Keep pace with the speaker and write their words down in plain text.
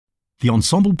The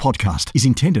Ensombl podcast is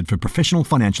intended for professional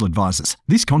financial advisors.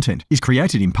 This content is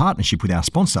created in partnership with our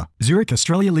sponsor, Zurich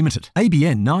Australia Limited,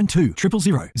 ABN 92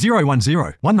 000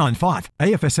 010 195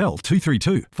 AFSL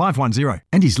 232 510,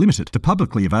 and is limited to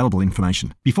publicly available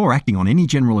information. Before acting on any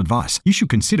general advice, you should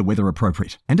consider whether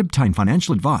appropriate and obtain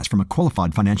financial advice from a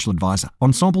qualified financial advisor.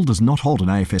 Ensombl does not hold an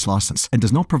AFS license and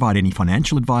does not provide any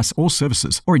financial advice or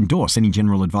services or endorse any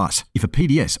general advice. If a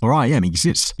PDS or IM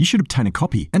exists, you should obtain a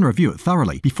copy and review it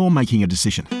thoroughly before making a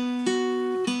decision.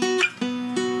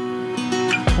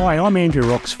 Hi, I'm Andrew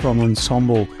Rocks from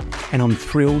Ensombl, and I'm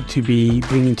thrilled to be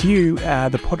bringing to you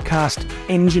the podcast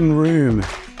Engine Room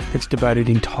that's devoted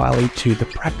entirely to the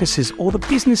practices or the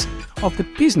business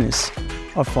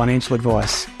of financial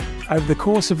advice. Over the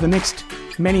course of the next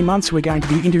many months, we're going to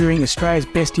be interviewing Australia's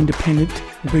best independent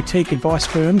boutique advice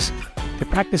firms, their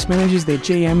practice managers, their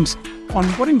GMs, on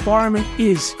what environment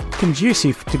is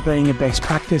conducive to being a best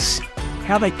practice,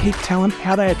 how they keep talent,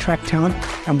 how they attract talent,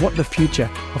 and what the future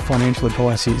of financial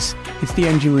advice is. It's the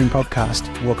Engine Room podcast.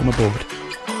 Welcome aboard.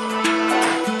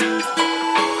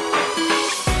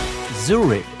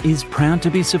 Zurich is proud to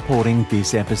be supporting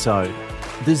this episode.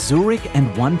 The Zurich and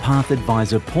OnePath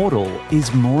Advisor portal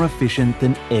is more efficient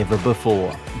than ever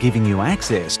before, giving you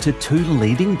access to 2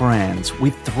 leading brands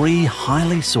with 3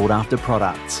 highly sought-after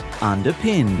products,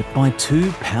 underpinned by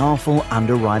 2 powerful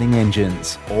underwriting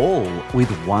engines, all with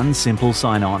 1 simple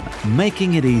sign-on,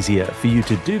 making it easier for you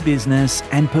to do business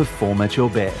and perform at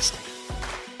your best.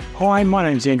 Hi, my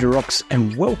name's Andrew Rocks,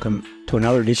 and welcome to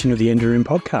another edition of the Engine Room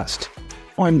podcast.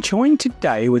 I'm joined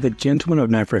today with a gentleman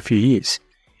I've known for a few years,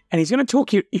 and he's going to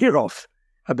talk your ear off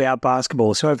about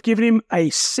basketball. So I've given him a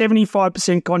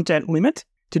 75% content limit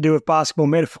to do with basketball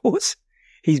metaphors.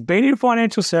 He's been in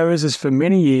financial services for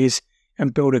many years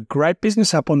and built a great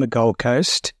business up on the Gold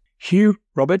Coast. Hugh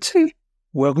Robertson,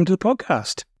 welcome to the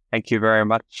podcast. Thank you very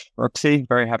much, Roxy.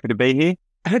 Very happy to be here.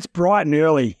 And it's bright and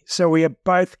early, so we are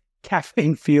both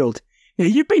caffeine-fueled. Now,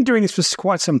 you've been doing this for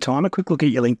quite some time. A quick look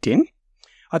at your LinkedIn.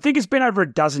 I think it's been over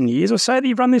a dozen years or so that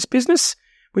you've run this business,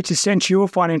 which is Centaur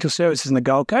Financial Services in the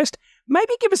Gold Coast.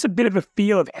 Maybe give us a bit of a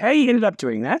feel of how you ended up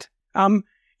doing that.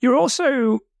 You're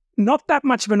also not that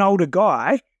much of an older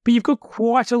guy, but you've got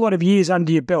quite a lot of years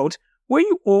under your belt. Were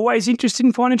you always interested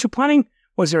in financial planning?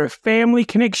 Was there a family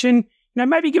connection?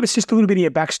 Maybe give us just a little bit of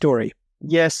your backstory.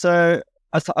 Yeah, so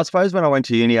I suppose when I went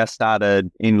to uni, I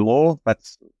started in law.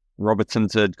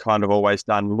 Robertson's had kind of always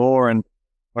done law. And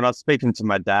when I was speaking to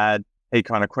my dad, he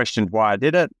kind of questioned why I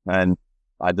did it. And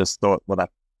I just thought, well,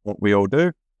 that's what we all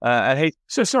do.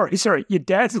 So sorry, your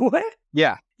dad's a lawyer?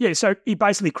 Yeah. Yeah, so he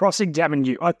basically cross-examined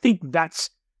you. I think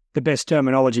that's the best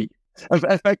terminology.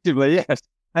 Effectively, yes.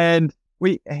 And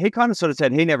he kind of sort of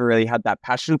said he never really had that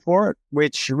passion for it,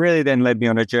 which really then led me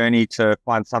on a journey to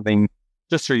find something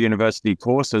just through university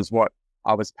courses, what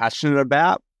I was passionate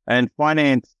about. And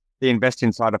finance, the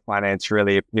investing side of finance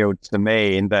really appealed to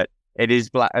me in that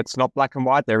it's not black and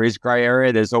white. There is grey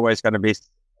area. It's always going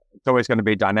to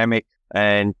be dynamic,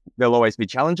 and there'll always be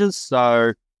challenges.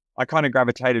 So I kind of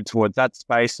gravitated towards that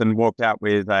space and walked out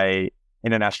with a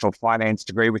international finance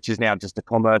degree, which is now just a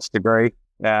commerce degree,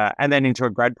 and then into a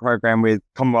grad program with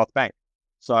Commonwealth Bank.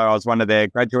 So I was one of their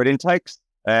graduate intakes,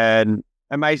 and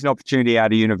amazing opportunity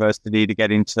out of university to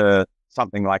get into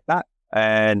something like that,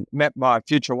 and met my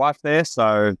future wife there.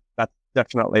 So that's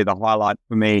definitely the highlight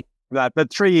for me.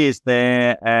 But 3 years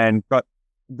there and got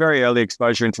very early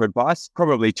exposure into advice,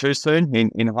 probably too soon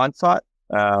in hindsight.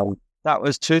 That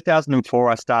was 2004.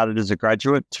 I started as a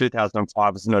graduate,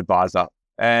 2005 as an advisor.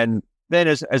 And then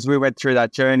as we went through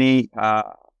that journey,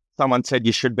 someone said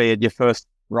you should be at your first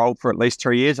role for at least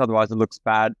 3 years, otherwise it looks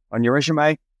bad on your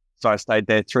resume. So I stayed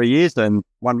there 3 years and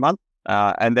 1 month,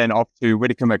 and then off to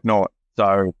Whittaker McNaught.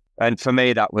 And for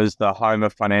me, that was the home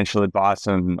of financial advice,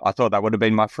 and I thought that would have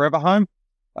been my forever home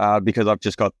because I've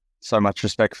just got so much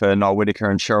respect for Noel Whittaker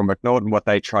and Cheryl McNaught and what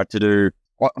they tried to do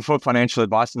for financial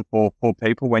advice and for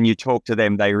people. When you talk to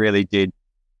them, they really did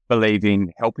believe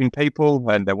in helping people,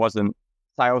 and there wasn't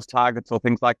sales targets or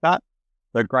things like that.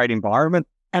 The great environment.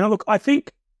 And look, I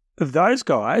think those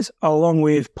guys, along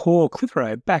with Paul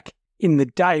Clitheroe back in the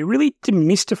day, really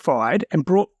demystified and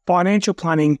brought financial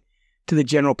planning to the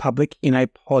general public in a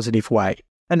positive way.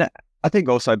 And I think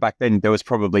also back then there was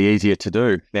probably easier to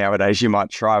do. Nowadays you might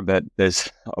try, but there's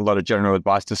a lot of general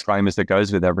advice disclaimers that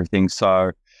goes with everything.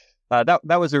 So that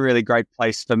was a really great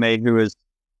place for me, who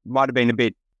might have been a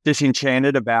bit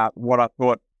disenchanted about what I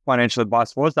thought financial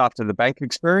advice was after the bank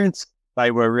experience.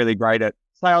 They were really great at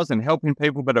sales and helping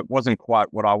people, but it wasn't quite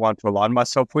what I want to align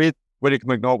myself with. Whittaker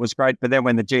McNaught was great, but then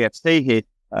when the GFC hit,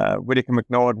 Whittaker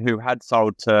McNaught, who had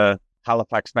sold to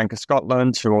Halifax Bank of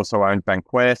Scotland, who also owned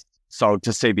Bankwest, sold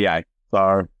to CBA.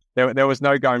 So there was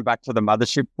no going back to the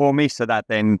mothership for me. So that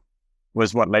then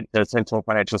was what led to Centaur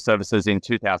Financial Services in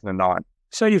 2009.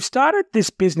 So you've started this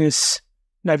business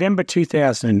November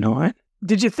 2009.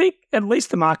 Did you think at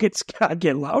least the markets can't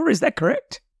get lower? Is that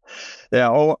correct? Yeah,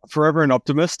 or forever an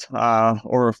optimist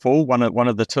or a fool, one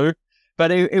of the two.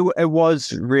 But it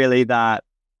was really that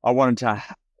I wanted to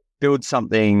build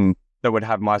something that would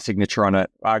have my signature on it.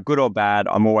 Good or bad,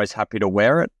 I'm always happy to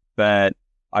wear it. But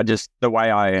the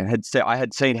way I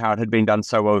had seen how it had been done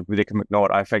so well with Whittaker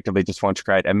Macnaught, I effectively just wanted to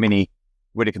create a mini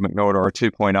Whittaker Macnaught or a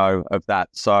 2.0 of that.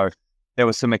 So there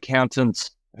were some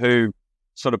accountants who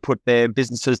sort of put their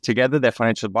businesses together. Their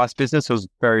financial advice business was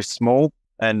very small,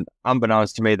 and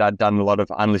unbeknownst to me, they'd done a lot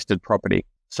of unlisted property.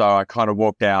 So I kind of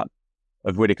walked out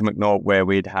of Whittaker Macnaught, where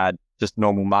we'd had just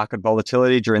normal market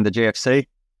volatility during the GFC,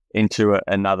 into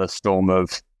another storm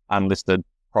of unlisted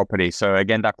property. So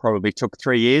again, that probably took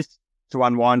 3 years to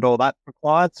unwind all that for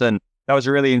clients. And that was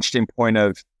a really interesting point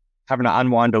of having to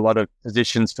unwind a lot of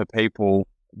positions for people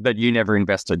that you never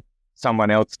invested.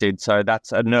 Someone else did. So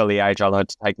that's at an early age, I learned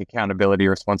to take accountability,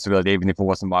 responsibility, even if it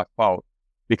wasn't my fault,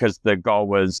 because the goal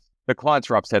was the clients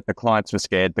were upset, the clients were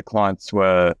scared, the clients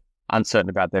were uncertain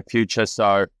about their future.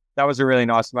 So that was a really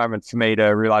nice moment for me to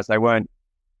realize they weren't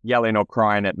yelling or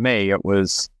crying at me. It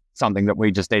was something that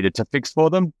we just needed to fix for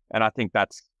them. And I think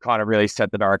that's kind of really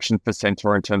set the direction for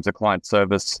Centaur in terms of client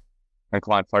service and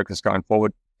client focus going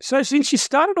forward. So since you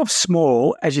started off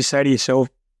small, as you say to yourself,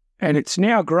 and it's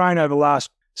now grown over the last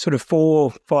sort of 4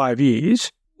 or 5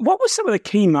 years, what were some of the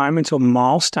key moments or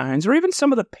milestones, or even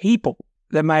some of the people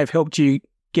that may have helped you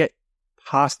get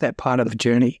past that part of the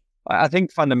journey? I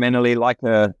think fundamentally, like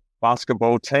a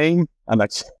basketball team,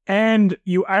 and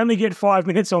you only get 5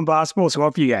 minutes on basketball, so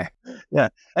off you go. Yeah,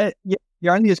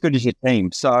 you're only as good as your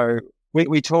team. So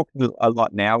we talk a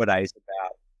lot nowadays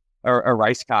about a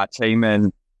race car team,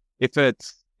 and if it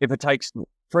takes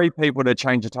 3 people to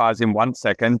change the tires in 1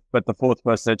 second, but the 4th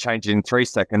person to change it in 3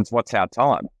 seconds, what's our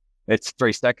time? It's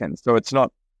 3 seconds. So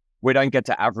we don't get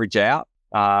to average out,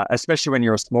 especially when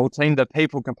you're a small team. The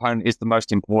people component is the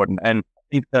most important. And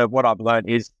I think what I've learned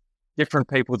is different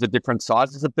people to different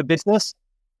sizes of the business.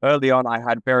 Early on, I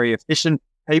had very efficient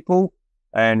people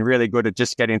and really good at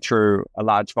just getting through a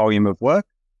large volume of work,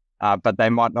 but they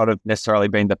might not have necessarily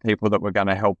been the people that were going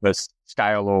to help us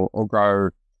scale or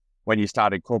grow when you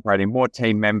start incorporating more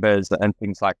team members and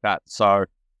things like that. So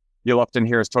you'll often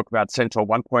hear us talk about Centaur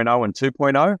 1.0 and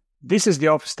 2.0. This is the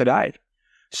office today.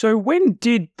 So when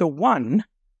did the 1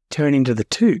 turn into the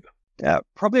 2?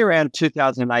 Probably around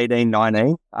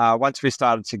 2018-19. Once we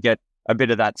started to get a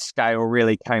bit of that scale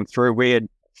really came through, we had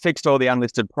fixed all the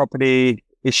unlisted property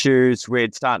issues.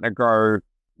 We'd started to grow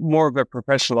more of a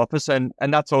professional office, and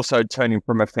that's also turning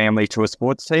from a family to a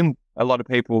sports team. A lot of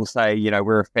people say,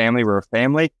 we're a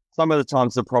family. Some of the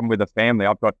times the problem with a family,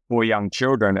 I've got 4 young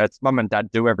children, it's mum and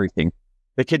dad do everything.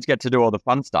 The kids get to do all the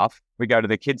fun stuff. We go to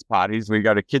the kids' parties, we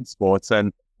go to kids' sports,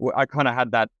 and I kind of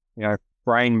had that,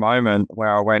 brain moment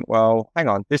where I went, well, hang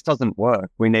on, this doesn't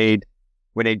work. We need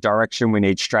direction, we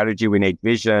need strategy, we need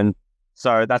vision.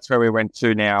 So that's where we went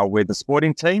to now with the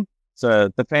sporting team. So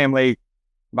the family,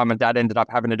 mum and dad ended up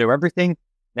having to do everything.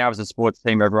 Now as a sports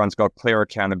team, everyone's got clear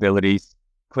accountabilities,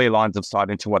 clear lines of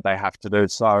sight into what they have to do.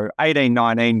 So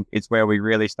 18-19 is where we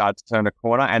really started to turn a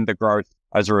corner, and the growth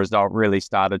as a result really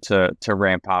started to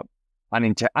ramp up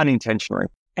unintentionally.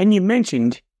 And you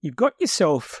mentioned you've got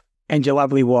yourself and your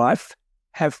lovely wife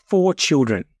have 4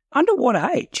 children. Under what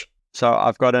age? So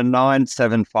I've got a 9,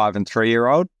 7, 5 and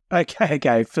 3-year-old.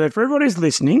 Okay. For everyone who's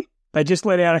listening, they just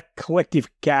let out a collective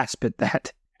gasp at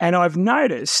that. And I've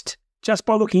noticed, just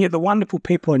by looking at the wonderful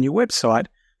people on your website,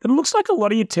 that it looks like a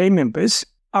lot of your team members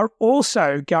are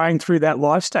also going through that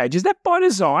life stage. Is that by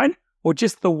design or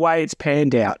just the way it's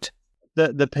panned out?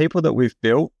 The people that we've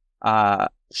built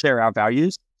share our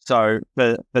values. So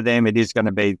for them, it is going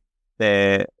to be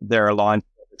they're aligned to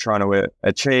what we're trying to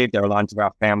achieve. They're aligned to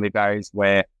our family values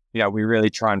where, we really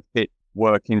try and fit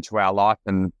work into our life.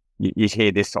 And you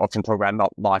hear this often talk about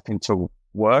not life into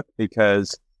work,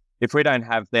 because if we don't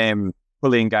have them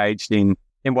fully engaged in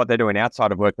what they're doing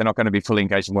outside of work, they're not going to be fully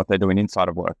engaged in what they're doing inside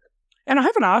of work. And I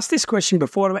haven't asked this question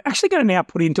before. I'm actually going to now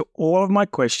put into all of my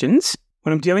questions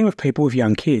when I'm dealing with people with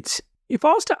young kids. If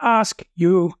I was to ask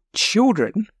your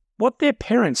children what their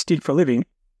parents did for a living,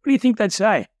 what do you think they'd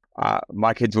say?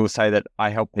 My kids will say that I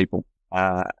help people.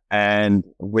 And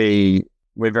we're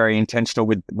very intentional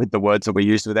with the words that we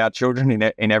use with our children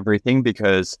in everything,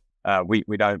 because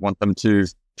we don't want them to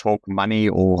talk money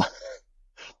or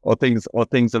things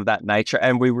of that nature.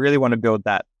 And we really want to build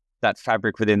that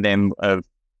fabric within them of,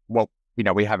 well,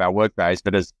 we have our work values,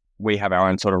 but as we have our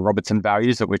own sort of Robertson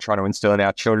values that we're trying to instill in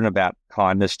our children about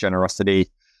kindness, generosity,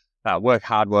 work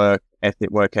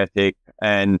ethic,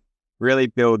 and really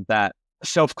build that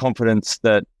self-confidence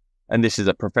that, and this is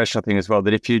a professional thing as well,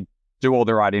 that if you do all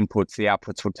the right inputs, the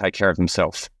outputs will take care of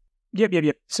themselves.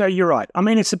 Yep. So you're right. I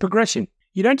mean, it's a progression.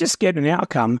 You don't just get an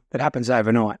outcome that happens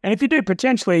overnight. And if you do,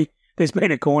 potentially, there's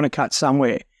been a corner cut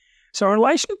somewhere. So in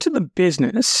relation to the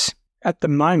business, at the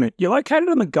moment, you're located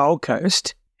on the Gold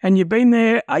Coast and you've been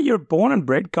there. Are you a born and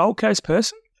bred Gold Coast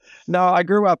person? No, I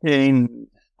grew up in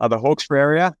the Hawkesbury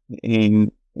area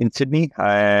in Sydney,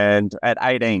 and at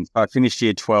 18, I finished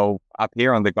year 12 up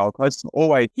here on the Gold Coast.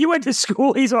 Always. You went to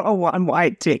school, he's on a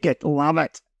one-way ticket. Love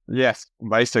it. Yes,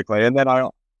 basically. And then I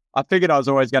figured I was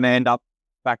always going to end up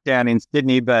back down in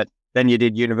Sydney, but then you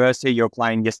did university, you're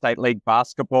playing your state league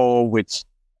basketball, which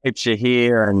keeps you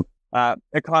here. And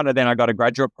then I got a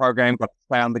graduate program, got to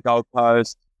play on the Gold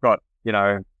Coast,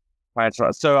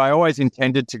 so I always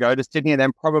intended to go to Sydney. And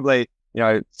then probably,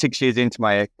 6 years into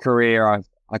my career,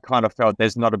 I kind of felt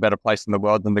there's not a better place in the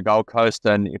world than the Gold Coast.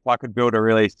 And if I could build a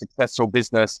really successful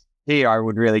business here, I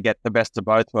would really get the best of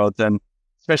both worlds. And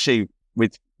especially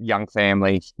with young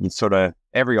family,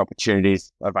 every opportunity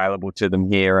is available to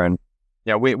them here. And,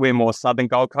 we're more southern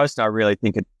Gold Coast. And I really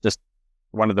think it's just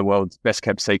one of the world's best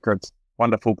kept secrets.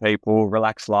 Wonderful people,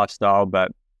 relaxed lifestyle,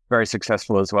 but very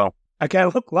successful as well. Okay,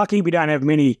 look, lucky we don't have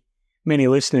many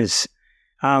listeners.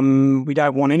 We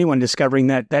don't want anyone discovering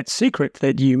that secret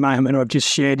that you may or may not have just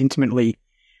shared intimately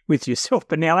with yourself.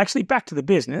 But now actually back to the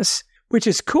business, which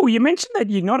is cool. You mentioned that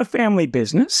you're not a family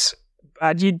business,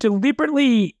 but you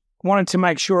deliberately wanted to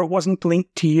make sure it wasn't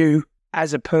linked to you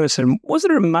as a person. Was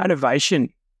there a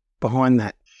motivation behind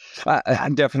that?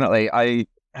 Definitely. I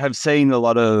have seen a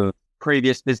lot of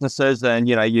previous businesses and,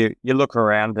 you look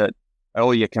around at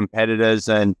all your competitors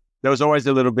and there was always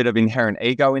a little bit of inherent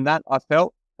ego in that, I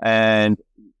felt, and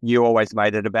you always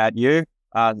made it about you.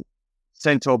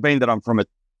 Centaur, being that I'm from a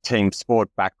team sport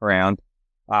background,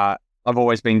 I've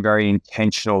always been very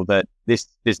intentional that this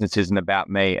business isn't about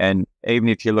me. And even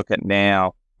if you look at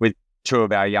now with two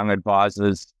of our young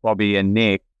advisors, Bobby and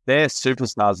Nick, they're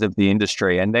superstars of the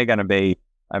industry and they're going to be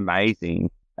amazing.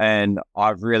 And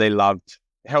I've really loved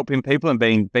helping people and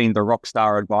being the rock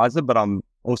star advisor, but I'm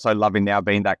also loving now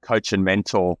being that coach and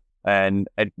mentor. And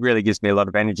it really gives me a lot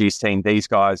of energy seeing these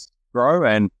guys grow.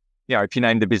 And, if you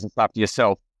name the business after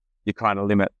yourself, you kind of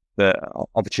limit the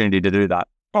opportunity to do that.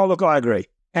 Oh, look, I agree.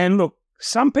 And look,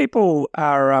 some people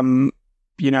are,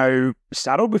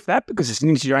 startled with that because it's an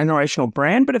intergenerational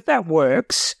brand. But if that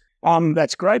works,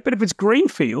 that's great. But if it's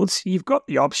greenfields, you've got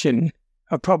the option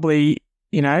of probably,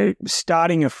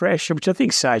 starting afresh, which I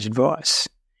think is sage advice.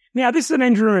 Now, this is an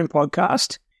Engine Room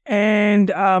podcast. And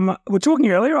we're talking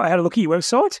earlier, I had a look at your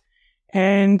website.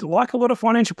 And like a lot of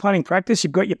financial planning practice,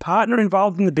 you've got your partner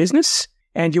involved in the business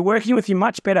and you're working with your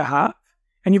much better half.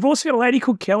 And you've also got a lady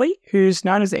called Kelly, who's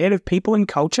known as the head of people and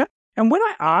culture. And when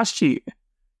I asked you,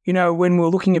 when we're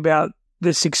looking about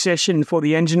the succession for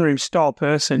the Engine Room style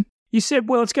person, you said,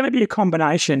 well, it's going to be a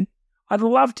combination. I'd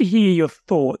love to hear your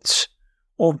thoughts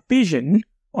or vision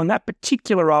on that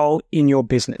particular role in your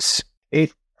business.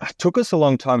 It took us a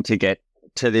long time to get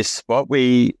to this spot.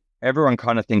 Everyone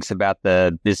kind of thinks about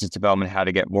the business development, how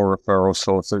to get more referral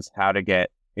sources, how to get,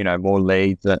 more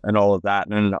leads and all of that.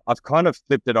 And I've kind of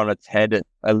flipped it on its head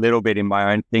a little bit in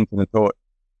my own thinking and thought,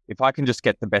 if I can just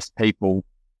get the best people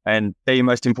and they're your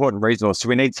most important resource, so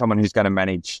we need someone who's going to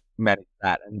manage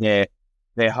that and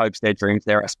their hopes, their dreams,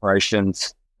 their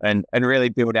aspirations and really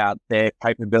build out their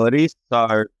capabilities.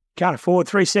 So can't afford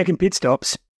 3-second pit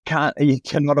stops. You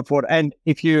cannot afford. And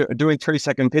if you're doing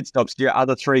 3-second pit stops, your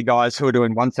other 3 guys who are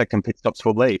doing 1-second pit stops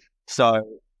will leave. So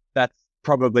that's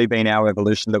probably been our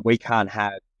evolution that we can't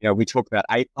have. We talk about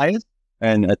A players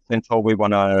and at Centaur, we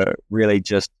want to really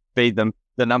just be the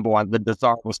number one, the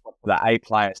desirable spot for the A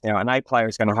players. Now, an A player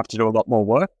is going to have to do a lot more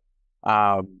work,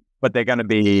 but they're going to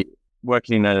be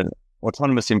working in an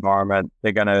autonomous environment.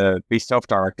 They're going to be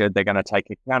self-directed. They're going to take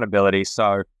accountability.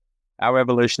 So our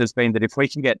evolution has been that if we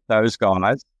can get those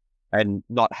guys and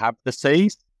not have the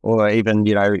C's, or even,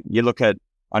 you look at,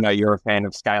 I know you're a fan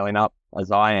of scaling up as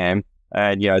I am,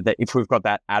 and, that if we've got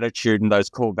that attitude and those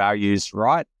core values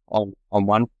right on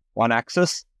one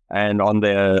axis and on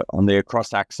the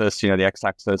cross axis, the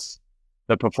x-axis,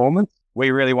 the performance,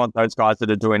 we really want those guys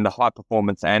that are doing the high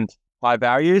performance and high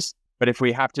values. But if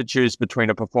we have to choose between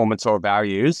a performance or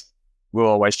values, we'll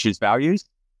always choose values.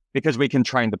 Because we can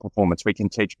train the performance, we can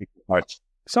teach people coach.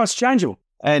 So it's changeable.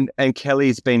 And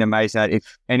Kelly's been amazing.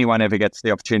 If anyone ever gets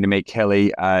the opportunity to meet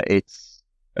Kelly, it's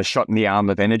a shot in the arm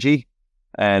of energy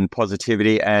and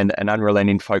positivity and an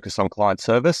unrelenting focus on client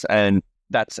service. And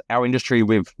that's our industry.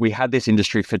 We had this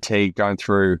industry fatigue going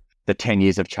through the 10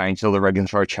 years of change, all the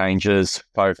regulatory changes,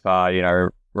 FOFA,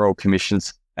 Royal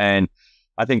Commissions. And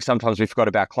I think sometimes we forgot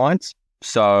about clients.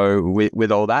 So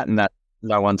with all that, and that's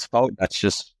no one's fault, that's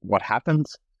just what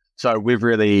happens. So we've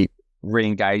really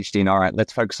re-engaged in, all right,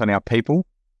 let's focus on our people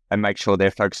and make sure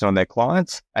they're focused on their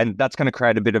clients. And that's going to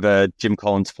create a bit of a Jim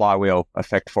Collins flywheel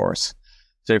effect for us.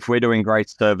 So if we're doing great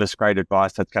service, great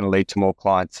advice, that's going to lead to more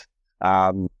clients,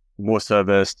 more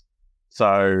service.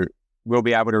 So we'll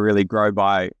be able to really grow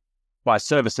by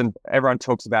service. And everyone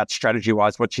talks about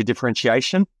strategy-wise, what's your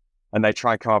differentiation? And they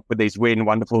try and come up with these weird and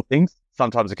wonderful things.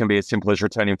 Sometimes it can be as simple as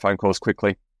returning phone calls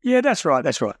quickly. Yeah, that's right.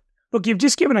 Look, you've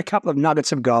just given a couple of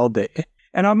nuggets of gold there.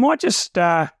 And I might just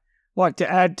like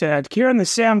to add, Kieran, the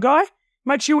sound guy,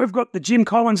 make sure we've got the Jim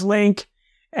Collins link.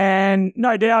 And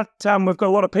no doubt we've got a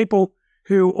lot of people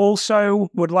who also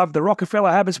would love the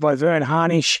Rockefeller Habits by Vern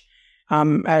Harnish.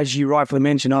 As you rightfully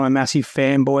mentioned, I'm a massive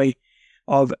fanboy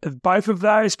of both of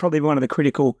those, probably one of the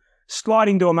critical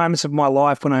sliding door moments of my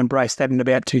life when I embraced that in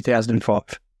about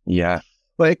 2005. Yeah.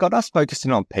 Well, it got us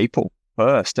focusing on people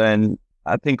first. And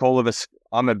I think all of us,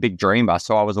 I'm a big dreamer,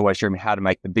 so I was always dreaming how to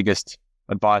make the biggest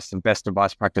advice and best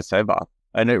advice practice ever.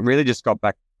 And it really just got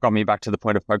me back to the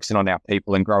point of focusing on our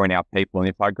people and growing our people. And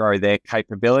if I grow their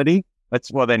capability,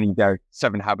 then you go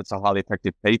 7 habits of highly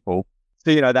effective people.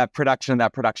 So, that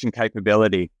production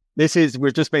capability.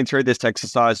 We've just been through this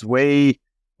exercise. We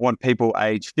want people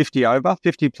age 50 over,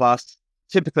 50 plus.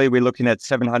 Typically, we're looking at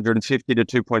 750 to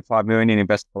 2.5 million in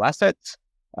investable assets.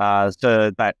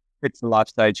 So that fits the life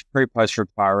stage, pre-post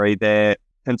retiree. They're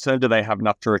concerned, do they have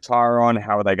enough to retire on?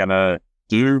 How are they going to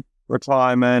do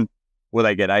retirement? Will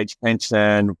they get age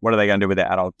pension? What are they going to do with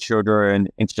their adult children?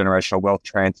 Intergenerational wealth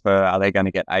transfer? Are they going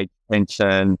to get age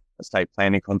pension? Estate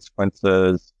planning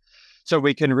consequences? So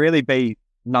we can really be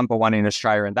number one in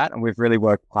Australia in that. And we've really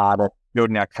worked hard at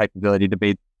building our capability to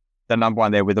be the number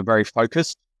one there with a very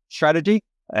focused strategy.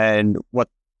 And what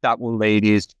that will lead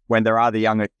is when there are the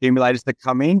young accumulators that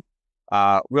come in,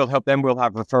 we'll help them. We'll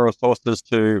have referral sources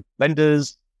to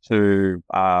lenders, to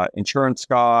insurance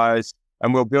guys,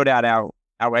 and we'll build out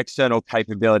our external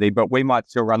capability, but we might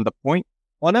still run the point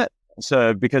on it.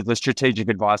 So because the strategic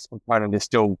advice component is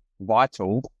still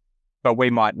vital, but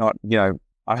we might not,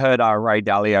 I heard Ray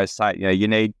Dalio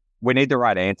say, we need the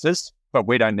right answers, but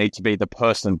we don't need to be the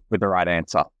person with the right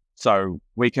answer. So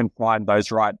we can find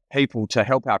those right people to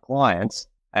help our clients,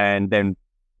 and then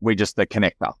we just the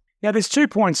connector. Now, there's 2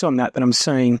 points on that I'm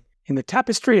seeing in the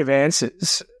tapestry of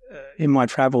answers in my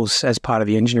travels as part of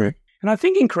the engineering. And I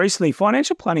think increasingly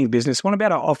financial planning business want to be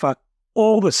able to offer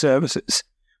all the services,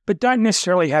 but don't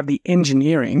necessarily have the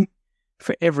engineering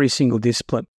for every single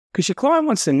discipline. Because your client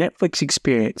wants the Netflix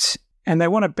experience and they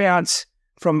want to bounce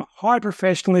from high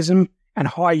professionalism and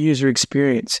high user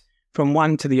experience from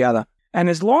one to the other. And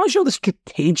as long as you're the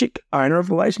strategic owner of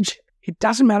the relationship, it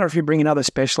doesn't matter if you bring in other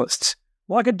specialists,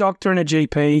 like a doctor and a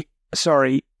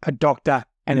doctor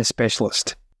and a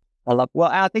specialist.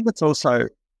 I think it's also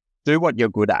do what you're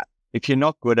good at. If you're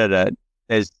not good at it,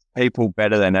 there's people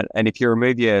better than it. And if you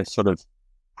remove your sort of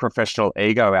professional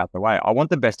ego out the way, I want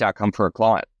the best outcome for a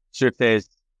client. So if there's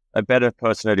a better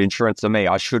person at insurance than me,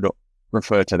 I should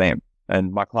refer to them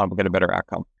and my client will get a better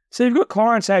outcome. So you've got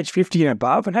clients age 50 and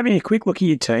above, and having a quick look at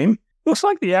your team, looks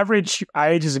like the average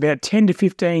age is about 10 to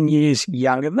 15 years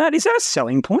younger than that. Is that a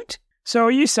selling point? So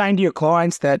are you saying to your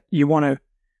clients that you want to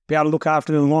be able to look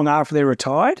after them long after they're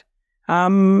retired?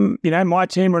 My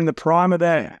team are in the prime of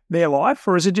their life,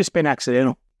 or has it just been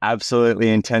accidental? Absolutely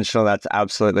intentional. That's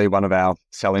absolutely one of our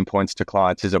selling points to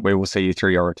clients, is that we will see you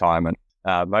through your retirement.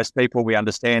 Most people, we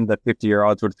understand that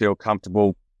 50-year-olds would feel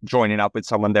comfortable joining up with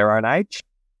someone their own age.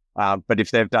 But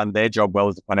if they've done their job well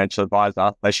as a financial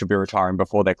advisor, they should be retiring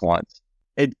before their clients.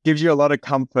 It gives you a lot of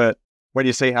comfort when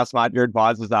you see how smart your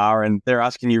advisors are and they're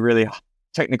asking you really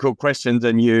technical questions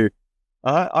and you,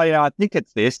 I think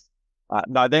it's this.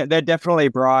 No, they're definitely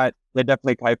bright. They're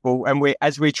definitely capable. And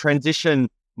as we transition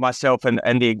myself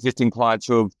and the existing clients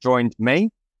who have joined me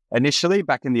initially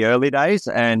back in the early days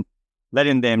and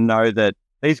letting them know that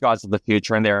these guys are the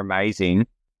future and they're amazing.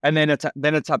 And then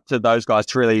it's up to those guys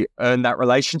to really earn that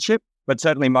relationship. But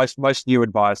certainly most new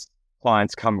advice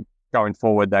clients going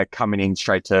forward, they're coming in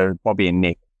straight to Bobby and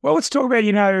Nick. Well, let's talk about,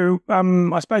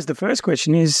 I suppose the first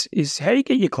question is how you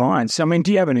get your clients. I mean,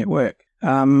 do you have a network?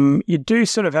 You do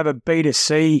sort of have a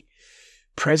B2C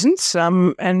presence.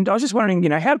 And I was just wondering,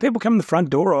 how do people come in the front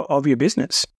door of your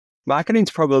business?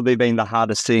 Marketing's probably been the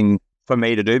hardest thing for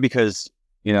me to do because,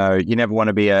 you never want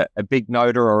to be a big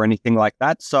noter or anything like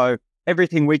that. So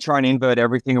everything, we try and invert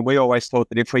everything. And we always thought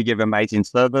that if we give amazing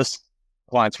service,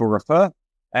 clients will refer.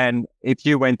 And if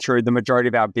you went through, the majority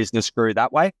of our business grew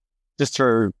that way, just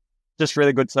through just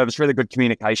really good service, really good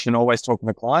communication, always talking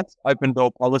to clients, open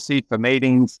door policy for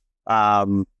meetings.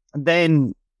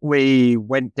 Then we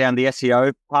went down the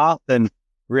SEO path and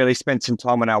really spent some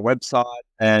time on our website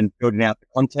and building out the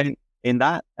content in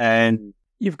that. And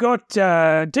you've got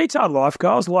detailed life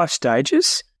goals, life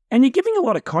stages, and you're giving a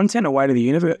lot of content away to the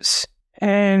universe.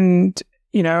 And,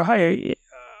 hey,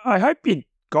 I hope you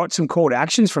got some call to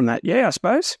actions from that. Yeah, I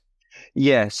suppose.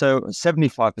 Yeah. So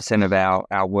 75% of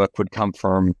our work would come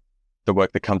from the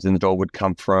work that comes in the door would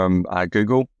come from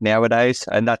Google nowadays.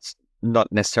 And that's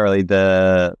not necessarily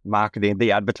the marketing,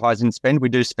 the advertising spend. We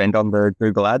do spend on the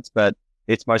Google ads, but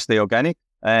it's mostly organic.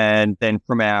 And then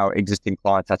from our existing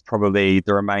clients, that's probably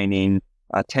the remaining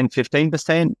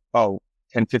 10-15%.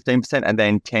 10-15%. And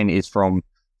then 10 is from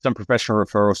some professional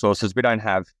referral sources. We don't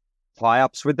have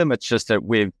tie-ups with them. It's just that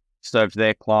we've served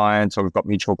their clients or we've got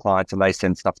mutual clients and they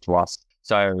send stuff to us.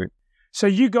 So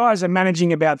you guys are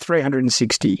managing about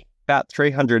 360? About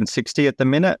 360 at the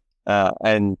minute.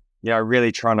 And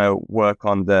really trying to work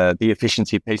on the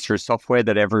efficiency piece through software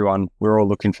that we're all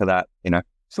looking for that,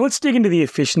 So let's dig into the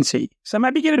efficiency. So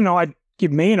maybe give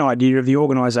me an idea of the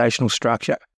organizational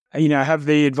structure. Have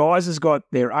the advisors got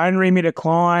their own remit of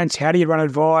clients? How do you run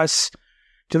advice,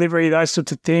 delivery, those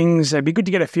sorts of things? It'd be good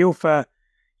to get a feel for,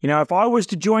 if I was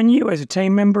to join you as a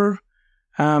team member,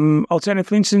 alternative,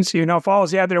 for instance, if I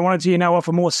was out there and wanted to,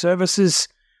 offer more services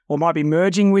or might be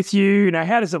merging with you,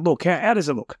 how does it look? How does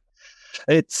it look?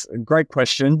 It's a great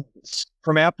question.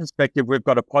 From our perspective, we've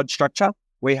got a pod structure.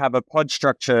 We have a pod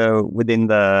structure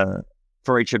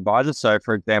for each advisor. So,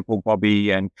 for example,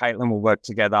 Bobby and Caitlin will work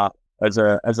together as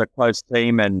a close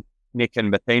team, and Nick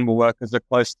and Mathine will work as a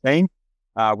close team.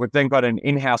 We've then got an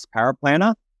in-house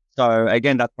paraplanner. So,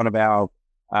 again, that's one of our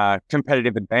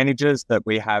competitive advantages, that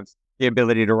we have the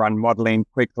ability to run modeling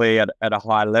quickly at a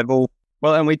high level.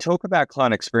 Well, and we talk about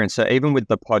client experience. So even with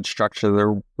the pod structure,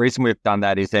 the reason we've done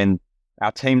that is then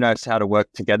our team knows how to work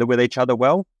together with each other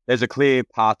well. There's a clear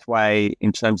pathway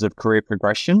in terms of career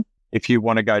progression. If you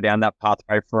want to go down that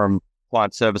pathway from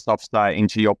client service officer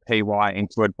into your PY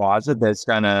into advisor, there's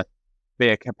going to be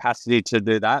a capacity to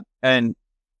do that. And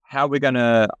how we're going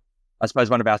to, I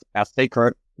suppose one of our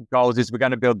secret goals is we're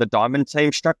going to build the diamond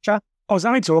team structure. I was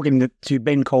only talking to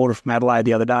Ben Calder from Adelaide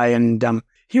the other day, and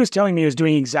he was telling me he was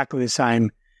doing exactly the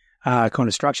same kind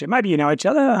of structure. Maybe you know each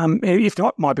other. If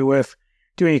not, it might be worth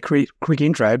doing a quick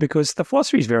intro, because the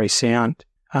philosophy is very sound.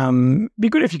 Be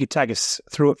good if you could take us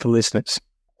through it for listeners.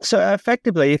 So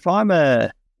effectively, if I'm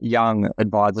a young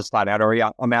advisor starting out, or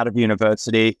I'm out of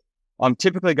university, I'm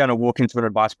typically going to walk into an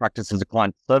advice practice as a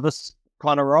client service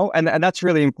kind of role. And that's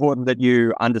really important, that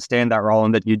you understand that role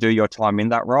and that you do your time in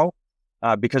that role,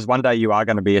 because one day you are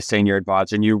going to be a senior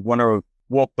advisor and you want to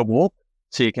walk the walk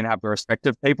so you can have the respect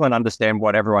of people and understand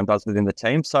what everyone does within the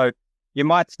team. So you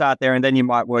might start there, and then you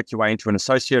might work your way into an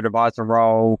associate advisor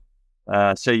role.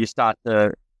 So you start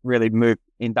to really move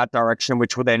in that direction,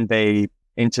 which will then be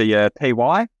into your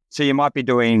PY. So you might be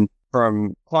doing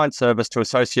from client service to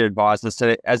associate advisor.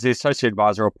 So as the associate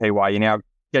advisor or PY, you're now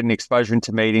getting exposure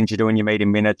into meetings, you're doing your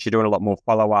meeting minutes, you're doing a lot more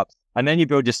follow-ups, and then you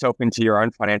build yourself into your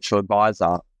own financial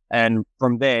advisor. And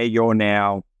from there, you're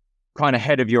now kind of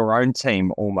head of your own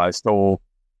team almost, or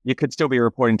you could still be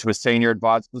reporting to a senior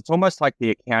advisor. It's almost like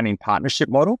the accounting partnership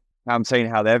model. I'm seeing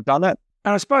how they've done it.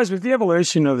 And I suppose with the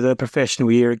evolution of the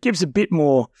professional year, it gives a bit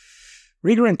more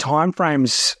rigor and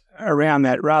timeframes around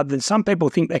that, rather than some people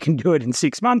think they can do it in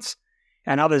 6 months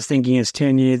and others thinking it's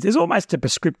 10 years. There's almost a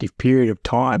prescriptive period of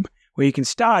time where you can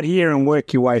start here and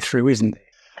work your way through, isn't there?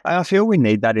 I feel we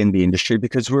need that in the industry,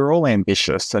 because we're all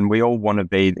ambitious and we all want to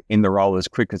be in the role as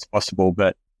quick as possible,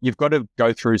 but you've got to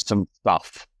go through some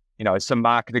stuff, some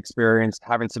market experience,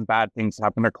 having some bad things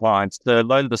happen to clients, to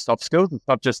learn the soft skills. It's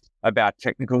not just about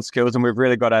technical skills, and we've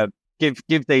really got to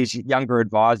give these younger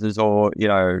advisors or,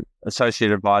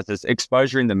 associate advisors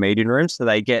exposure in the meeting room, so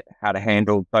they get how to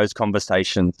handle those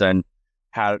conversations and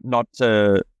how not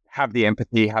to have the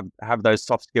empathy, have those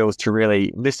soft skills to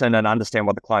really listen and understand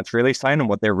what the client's really saying and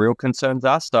what their real concerns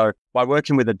are. So by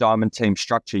working with a diamond team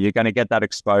structure, you're going to get that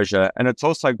exposure. And it's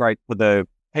also great for the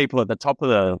people at the top of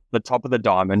the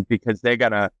diamond, because they're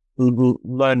going to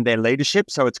learn their leadership.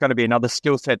 So it's going to be another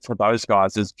skill set for those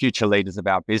guys as future leaders of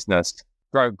our business.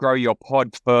 Grow your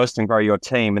pod first and grow your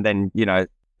team. And then,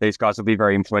 these guys will be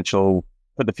very influential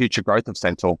for the future growth of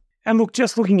Centaur. And look,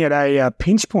 just looking at a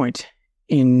pinch point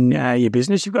in your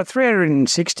business, you've got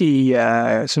 360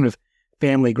 sort of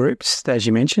family groups, as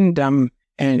you mentioned, and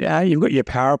you've got your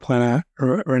power planner,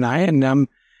 Renee.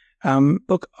 And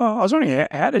look, I was wondering,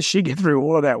 how does she get through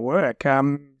all of that work?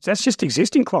 That's just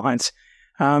existing clients.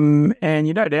 and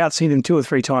you no doubt see them 2 or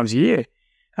 3 times a year,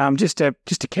 just to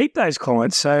keep those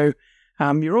clients. So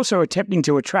you're also attempting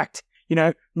to attract,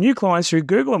 new clients through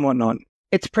Google and whatnot.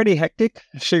 It's pretty hectic.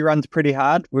 She runs pretty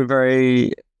hard.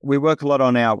 We work a lot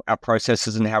on our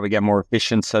processes and how we get more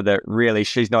efficient, so that really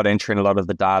she's not entering a lot of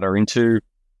the data into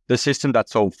the system.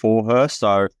 That's all for her.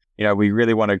 So, we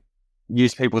really want to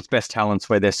use people's best talents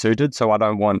where they're suited. So I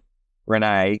don't want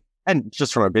Renee, and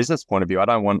just from a business point of view, I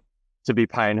don't want to be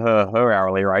paying her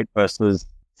hourly rate versus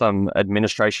some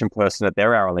administration person at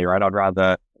their hourly rate. I'd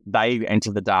rather they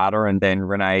enter the data and then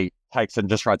Renee takes and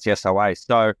just writes the SOA.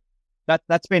 So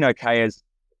that's been okay as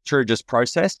through just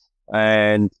process.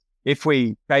 And if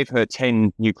we gave her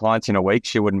 10 new clients in a week,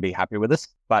 she wouldn't be happy with us,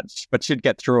 but she'd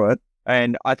get through it.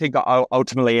 And I think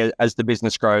ultimately, as the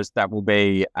business grows, that will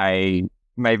be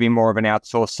maybe more of an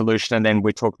outsourced solution. And then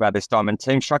we talk about this diamond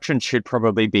team structure, and she'd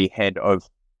probably be head of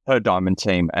her diamond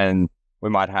team. And we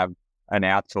might have an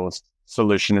outsourced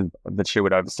solution that she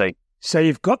would oversee. So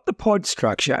you've got the pod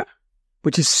structure,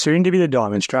 which is soon to be the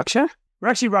diamond structure. We're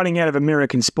actually running out of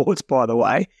American sports, by the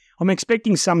way. I'm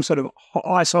expecting some sort of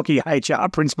ice hockey HR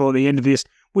principle at the end of this,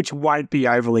 which won't be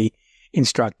overly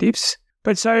instructive.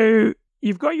 But so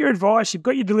you've got your advice, you've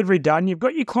got your delivery done, you've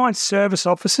got your client service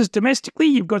officers. Domestically,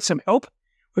 you've got some help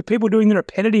with people doing the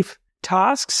repetitive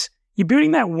tasks. You're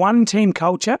building that one team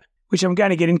culture, which I'm going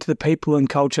to get into the people and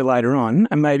culture later on,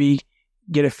 and maybe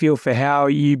get a feel for how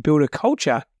you build a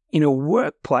culture in a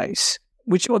workplace,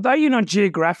 which although you're not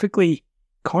geographically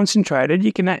concentrated,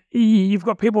 you've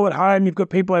got people at home, you've got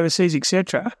people overseas,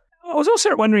 etc. I was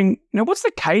also wondering, what's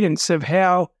the cadence of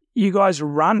how you guys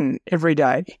run every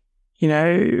day?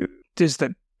 Does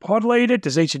the pod lead it?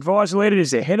 Does each advisor lead it?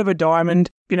 Is there head of a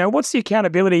diamond? What's the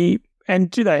accountability?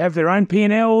 And do they have their own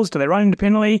P&Ls? Do they run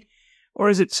independently? Or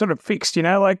is it sort of fixed,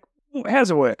 how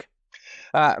does it work?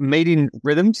 Meeting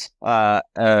rhythms are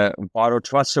vital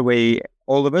to us. So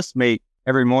all of us meet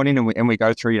every morning and we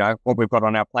go through, what we've got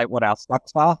on our plate, what our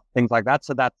stocks are, things like that.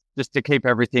 So that's just to keep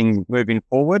everything moving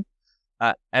forward.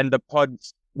 And the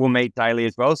pods will meet daily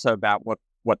as well. So about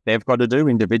what they've got to do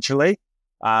individually.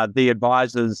 The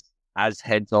advisors, as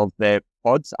heads of their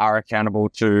pods, are accountable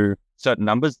to certain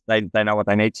numbers. They know what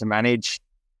they need to manage.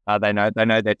 They know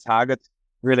their targets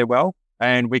really well.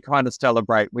 And we kind of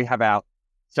celebrate. We have our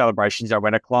celebrations.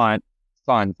 When a client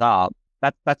signs up,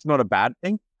 that's not a bad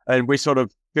thing. And we sort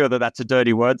of feel that that's a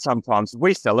dirty word sometimes.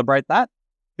 We celebrate that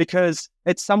because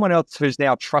it's someone else who's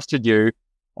now trusted you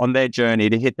on their journey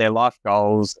to hit their life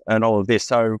goals and all of this.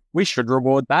 So we should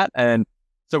reward that. And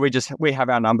so we have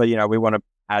our number, we want to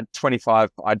add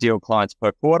 25 ideal clients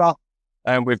per quarter.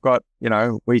 And we've got,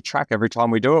 we track every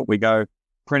time we do it. We go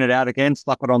print it out again,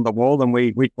 slap it on the wall, and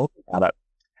we talk about it.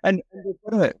 And we've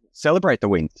got to celebrate the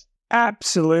wins.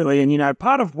 Absolutely. And,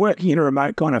 part of working in a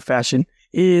remote kind of fashion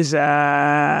is,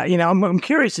 I'm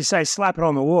curious to say slap it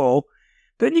on the wall,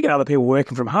 but then you get other people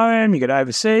working from home, you get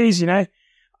overseas, I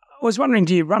was wondering,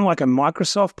 do you run like a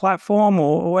Microsoft platform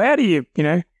or how do you,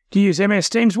 do you use MS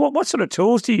Teams? What sort of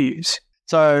tools do you use?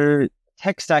 So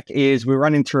tech stack is we're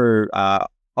running through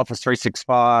Office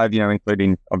 365,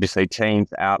 including obviously Teams,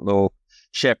 Outlook,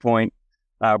 SharePoint.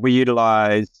 We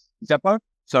utilize Xeppo.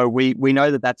 So we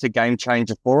know that that's a game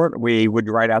changer for it. We would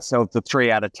rate ourselves a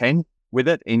 3 out of 10 with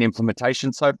it in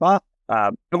implementation so far.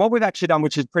 And what we've actually done,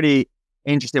 which is pretty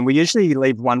interesting, we usually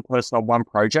leave one person on one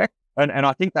project, and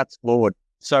I think that's flawed.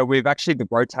 So we've actually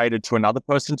rotated to another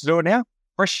person to do it now.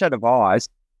 Fresh set of eyes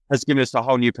has given us a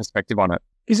whole new perspective on it.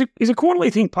 Is a quarterly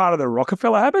thing part of the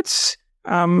Rockefeller habits?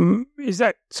 Is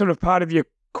that sort of part of your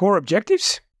core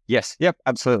objectives? Yes. Yep.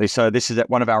 Absolutely. So this is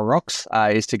one of our rocks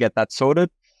is to get that sorted.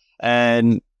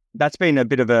 And that's been a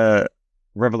bit of a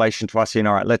revelation to us. All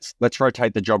right, let's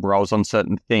rotate the job roles on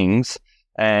certain things.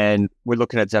 And we're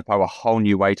looking at Xeppo a whole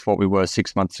new way to what we were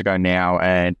 6 months ago now,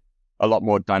 and a lot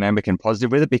more dynamic and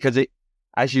positive with it, because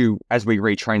as we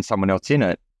retrain someone else in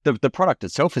it, the product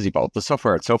itself has evolved, the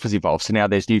software itself has evolved. So now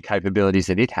there's new capabilities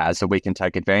that it has that we can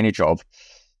take advantage of,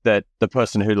 that the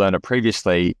person who learned it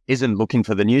previously isn't looking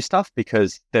for the new stuff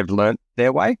because they've learned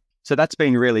their way. So that's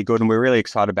been really good, and we're really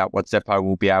excited about what Xeppo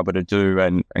will be able to do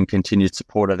and continued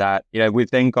support of that.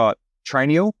 We've then got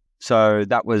Trainial. So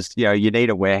that was, you need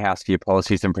a warehouse for your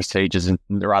policies and procedures, and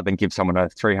rather than give someone a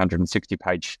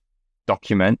 360-page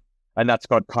document. And that's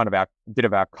got kind of a bit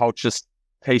of our culture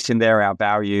piece in there, our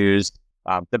values,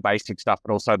 the basic stuff,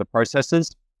 but also the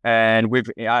processes. And we've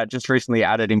just recently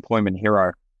added Employment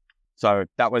Hero. So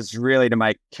that was really to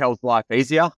make Kel's life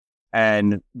easier.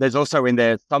 And there's also in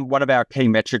there one of our key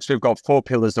metrics. We've got 4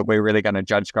 pillars that we're really going to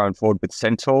judge going forward with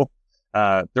Centaur.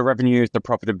 The revenue, the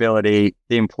profitability,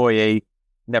 the employee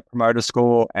Net Promoter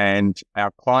Score and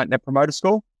our client Net Promoter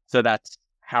Score. So that's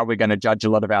how we're going to judge a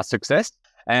lot of our success.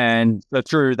 And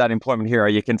through that Employment Hero,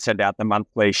 you can send out the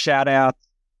monthly shout outs,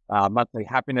 monthly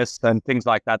happiness and things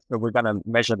like that. So we're going to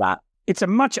measure that. It's a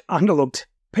much underlooked.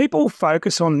 People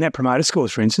focus on Net Promoter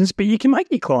Scores, for instance, but you can make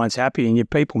your clients happy and your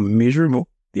people miserable.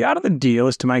 The art of the deal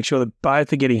is to make sure that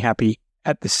both are getting happy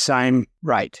at the same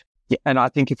rate. Yeah, and I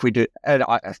think if we do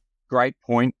a great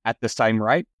point, at the same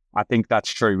rate, I think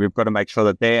that's true. We've got to make sure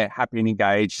that they're happy and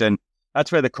engaged. And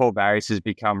that's where the core barriers has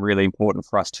become really important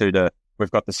for us too.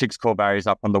 We've got the 6 core barriers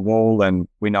up on the wall and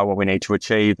we know what we need to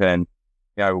achieve. And,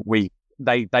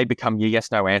 they become your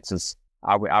yes, no answers.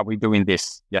 Are we doing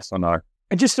this? Yes or no?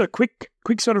 And just a quick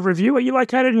sort of review. Are you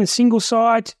located in a single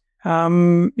site? How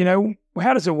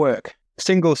does it work?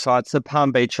 Single sites, the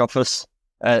Palm Beach office.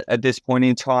 At this point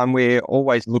in time, we're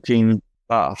always looking,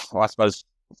 I suppose,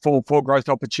 for growth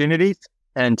opportunities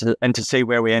and to see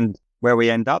where we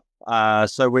end up.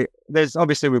 So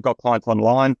we've got clients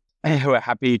online who are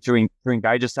happy to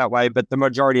engage us that way, but the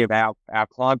majority of our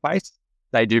client base,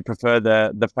 they do prefer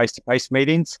the face-to-face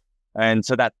meetings, and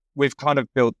so that we've kind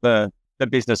of built the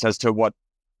business as to what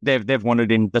they've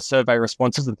wanted in the survey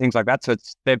responses and things like that. So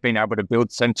they've been able to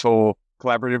build Centaur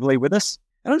collaboratively with us.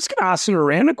 And I'm just going to ask you a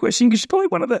random question because you're probably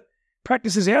one of the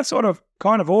practices outside of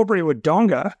kind of Albury or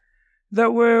Wodonga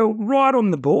that were right on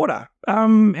the border.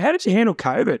 How did you handle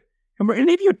COVID? And were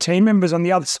any of your team members on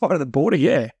the other side of the border?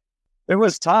 Yeah. It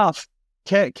was tough.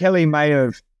 Kelly may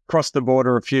have crossed the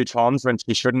border a few times when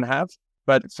she shouldn't have,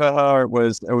 but for her, it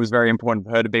was very important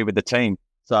for her to be with the team.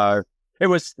 So it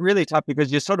was really tough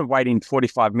because you're sort of waiting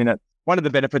 45 minutes. One of the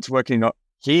benefits working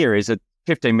here is it's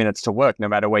 15 minutes to work no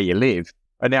matter where you live.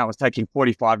 And now it's taking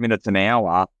 45 minutes an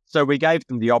hour. So we gave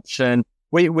them the option.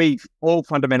 We all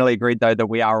fundamentally agreed, though, that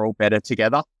we are all better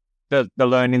together. The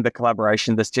learning, the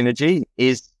collaboration, the synergy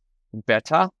is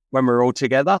better when we're all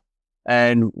together.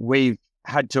 And we've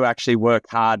had to actually work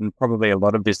hard, and probably a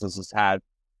lot of businesses had,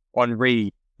 on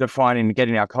redefining and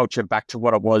getting our culture back to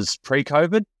what it was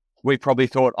pre-COVID. We probably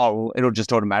thought, it'll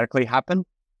just automatically happen.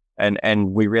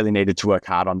 And we really needed to work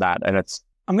hard on that. And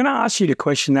I'm going to ask you to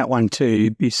question that one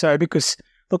too. So, because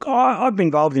look, I've been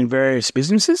involved in various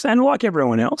businesses, and like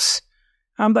everyone else,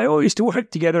 they all used to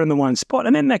work together in the one spot.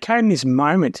 And then there came this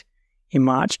moment in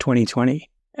March 2020,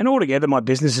 and altogether my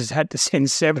businesses had to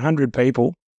send 700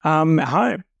 people home.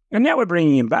 And now we're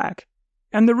bringing them back.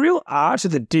 And the real art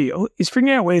of the deal is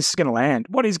figuring out where this is going to land.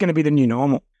 What is going to be the new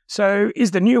normal? So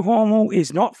is the new normal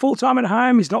is not full-time at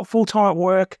home, is not full-time at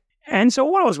work. And so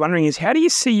what I was wondering is, how do you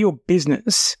see your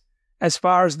business as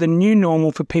far as the new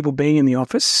normal for people being in the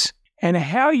office, and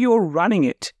how you're running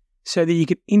it so that you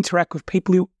can interact with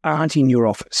people who aren't in your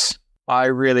office? I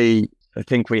really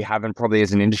think we haven't probably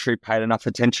as an industry paid enough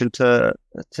attention to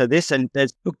this. And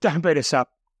look, don't beat us up.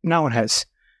 No one has.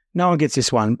 No one gets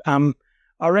this one.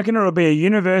 I reckon it'll be a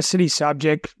university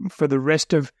subject for the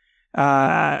rest of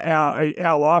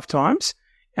our lifetimes,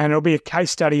 and it'll be a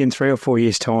case study in 3 or 4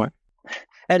 years' time.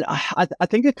 And I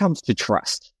think it comes to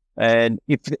trust. And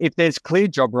if there's clear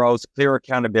job roles, clear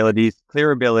accountabilities,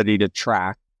 clear ability to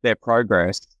track their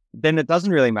progress, then it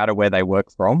doesn't really matter where they work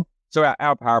from. So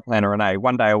our power planner, Renee,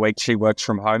 1 day a week, she works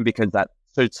from home because that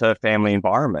suits her family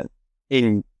environment.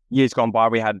 In years gone by,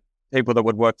 we had people that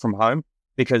would work from home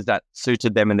because that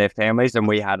suited them and their families, and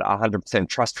we had 100%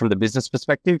 trust from the business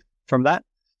perspective from that.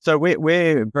 So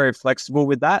we're very flexible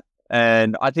with that,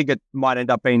 and I think it might end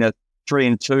up being a 3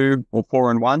 and 2 or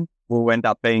 4 and 1 will end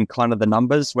up being kind of the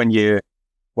numbers when you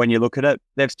look at it.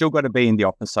 They've still got to be in the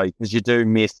office, so because you do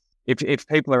miss if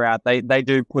people are out, they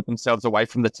do put themselves away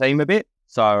from the team a bit.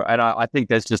 So, and I think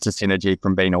there's just a synergy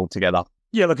from being all together.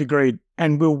 Yeah, look, agreed.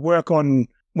 And we'll work on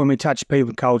when we touch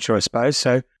people culture, I suppose.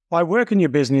 So I work in your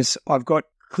business. I've got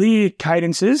clear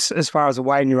cadences as far as the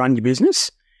way you run your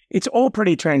business. It's all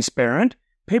pretty transparent.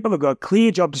 People have got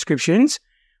clear job descriptions,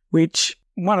 which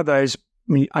one of those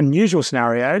unusual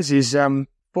scenarios is 5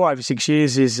 or 6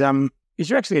 years is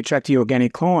you're actually attracting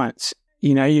organic clients.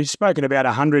 You know, you've spoken about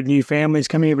 100 new families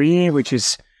coming every year, which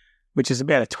is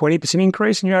about a 20%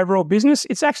 increase in your overall business.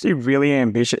 It's actually really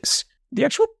ambitious. The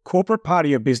actual corporate part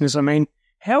of your business, I mean,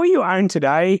 how are you owned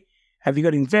today? Have you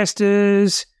got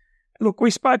investors? Look, we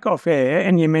spoke off air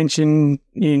and you mentioned,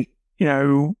 1.0,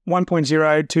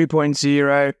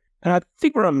 2.0, and I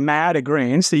think we're a mad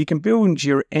agreement that you can build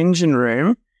your engine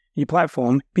room, your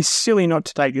platform. It'd be silly not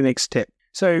to take the next step.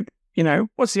 So,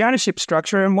 what's the ownership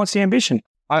structure and what's the ambition?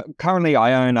 Currently,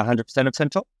 I own 100% of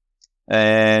Centaur,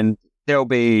 and there'll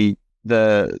be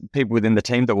the people within the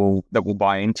team that will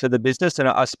buy into the business. And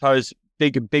I suppose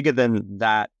bigger than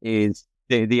that is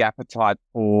the appetite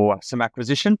for some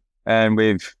acquisition. And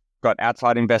we've got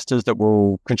outside investors that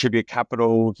will contribute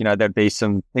capital. There'd be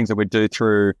some things that we do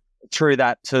through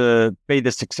that to be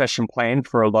the succession plan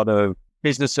for a lot of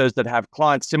businesses that have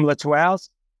clients similar to ours,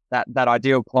 that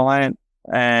ideal client.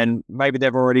 And maybe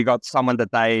they've already got someone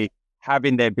that they have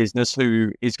in their business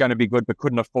who is going to be good but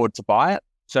couldn't afford to buy it.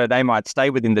 So they might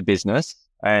stay within the business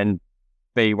and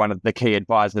be one of the key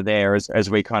advisor there as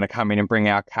we kind of come in and bring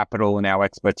our capital and our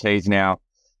expertise and our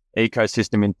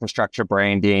ecosystem infrastructure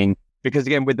branding. Because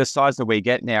again, with the size that we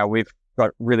get now, we've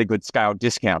got really good scale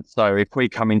discounts. So if we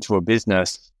come into a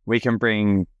business, we can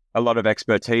bring a lot of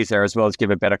expertise there as well as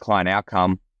give a better client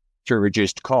outcome through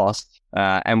reduced costs.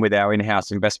 And with our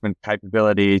in-house investment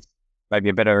capabilities, maybe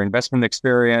a better investment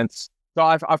experience. So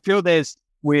I feel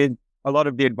with a lot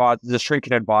of the advisors, the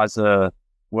shrinking advisor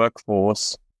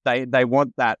workforce, they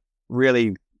want that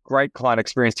really great client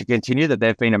experience to continue that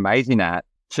they've been amazing at.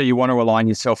 So you want to align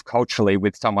yourself culturally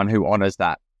with someone who honors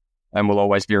that and will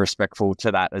always be respectful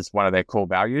to that as one of their core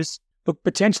values. Look,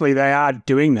 potentially they are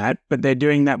doing that, but they're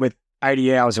doing that with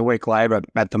 80 hours a week labour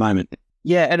at the moment.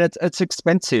 Yeah, and it's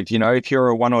expensive. If you're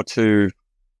a 1 or 2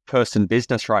 person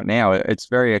business right now, it's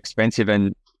very expensive,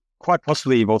 and quite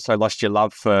possibly you've also lost your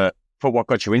love for what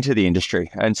got you into the industry.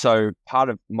 And so part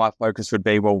of my focus would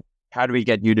be, well, how do we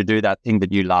get you to do that thing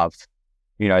that you love?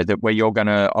 That where you're going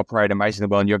to operate amazingly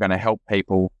well and you're going to help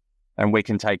people, and we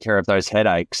can take care of those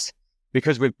headaches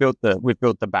because we've built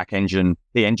the back engine,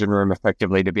 the engine room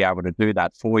effectively to be able to do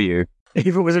that for you. If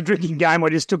it was a drinking game, I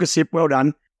just took a sip. Well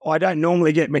done. I don't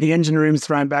normally get many engine rooms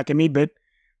thrown back at me, but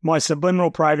my subliminal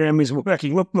program is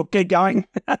working. Look, keep going.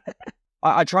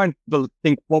 I try and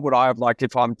think, what would I have liked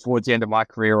if I'm towards the end of my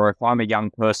career, or if I'm a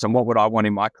young person, what would I want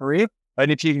in my career?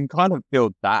 And if you can kind of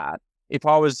build that, if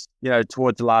I was,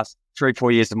 towards the last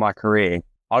 3-4 years of my career,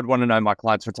 I'd want to know my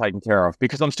clients were taken care of,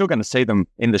 because I'm still going to see them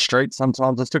in the streets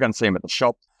sometimes. I'm still going to see them at the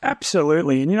shop.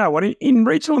 Absolutely. And you know what? In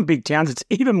regional and big towns, it's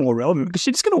even more relevant because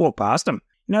you're just going to walk past them.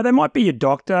 They might be your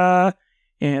doctor,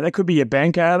 they could be your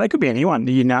banker, they could be anyone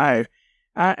that you know.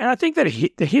 And I think that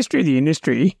the history of the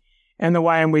industry and the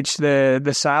way in which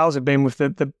the sales have been with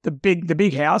the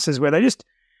big houses where they just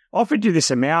offered you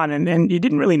this amount and you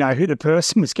didn't really know who the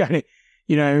person was going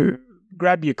to,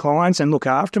 grab your clients and look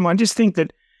after them. I just think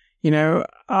that,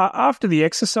 after the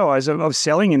exercise of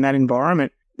selling in that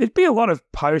environment, there'd be a lot of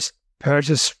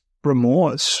post-purchase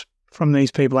remorse from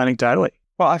these people anecdotally.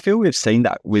 Well, I feel we've seen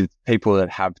that with people that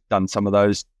have done some of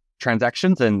those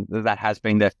transactions, and that has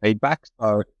been their feedback.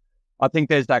 So I think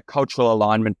there's that cultural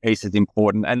alignment piece is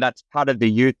important, and that's part of the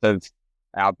youth of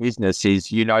our business is,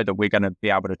 that we're going to be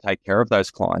able to take care of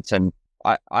those clients. And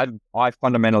I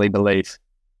fundamentally believe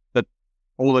that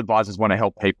all advisors want to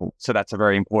help people. So that's a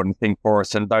very important thing for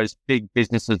us. And those big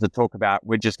businesses that talk about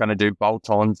we're just going to do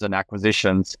bolt-ons and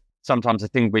acquisitions, sometimes the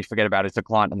thing we forget about is the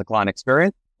client and the client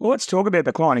experience. Well, let's talk about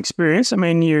the client experience. I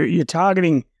mean, you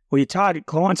target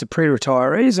clients are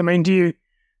pre-retirees. I mean, do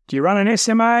you run an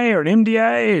SMA or an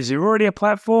MDA? Is there already a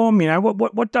platform?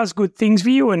 What does good things for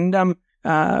you? And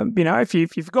if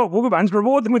you've got good ones,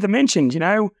 reward them with a mention.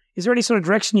 Is there any sort of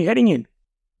direction you're heading in?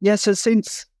 Yeah. So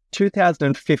since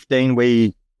 2015,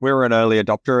 we were an early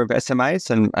adopter of SMAs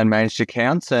and managed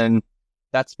accounts, and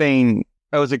it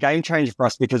was a game changer for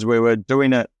us because we were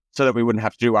doing it so that we wouldn't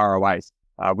have to do ROAs.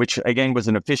 Which again was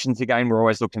an efficiency gain. We're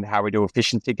always looking at how we do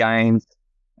efficiency gains,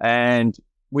 and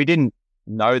we didn't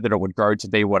know that it would grow to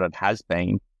be what it has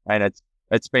been. And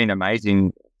it's been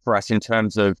amazing for us in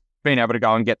terms of being able to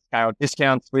go and get scale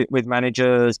discounts with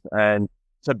managers and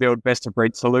to build best of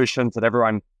breed solutions that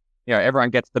everyone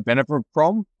gets the benefit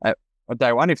from at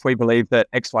day one. If we believe that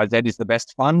XYZ is the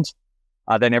best fund,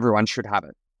 then everyone should have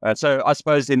it. So I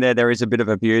suppose in there is a bit of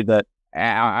a view that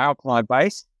our client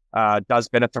base does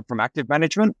benefit from active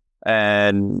management.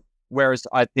 And whereas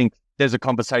I think there's a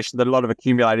conversation that a lot of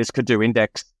accumulators could do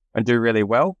index and do really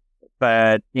well.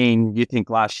 But you think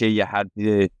last year you had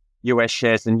the US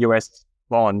shares and US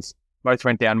bonds both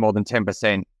went down more than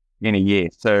 10% in a year.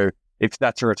 So if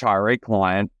that's a retiree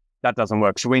client, that doesn't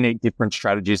work. So we need different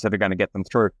strategies that are going to get them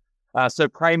through. So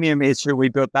Premium is who we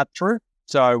built that through.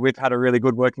 So we've had a really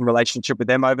good working relationship with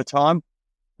them over time.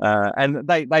 And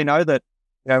they know that,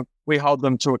 we hold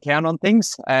them to account on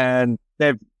things, and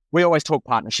we always talk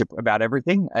partnership about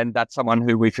everything. And that's someone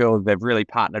who we feel they've really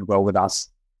partnered well with us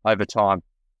over time.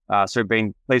 So we've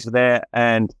been pleased with that.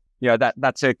 And,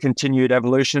 that's a continued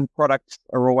evolution. Products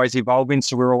are always evolving.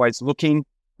 So we're always looking,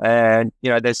 and,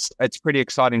 it's pretty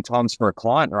exciting times for a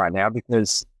client right now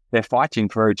because they're fighting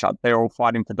for each other. They're all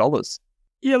fighting for dollars.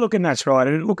 Yeah, look, and that's right.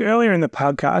 And look, earlier in the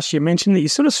podcast, you mentioned that you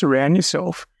sort of surround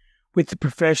yourself with the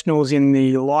professionals in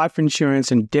the life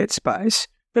insurance and debt space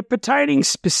But pertaining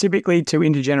specifically to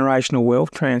intergenerational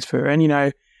wealth transfer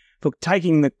and, look,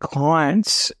 taking the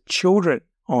client's children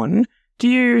on, do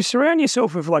you surround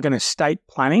yourself with like an estate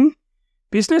planning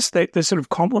business that sort of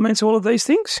complements all of these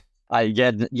things?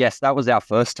 Yes, that was our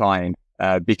first time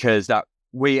because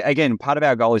part of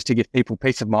our goal is to give people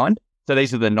peace of mind. So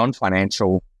these are the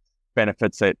non-financial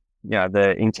benefits that,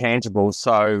 the intangibles.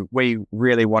 So we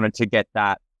really wanted to get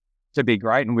that to be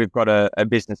great. And we've got a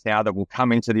business now that will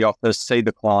come into the office, see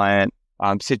the client,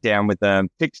 sit down with them,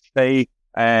 fixed fee,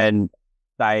 and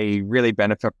they really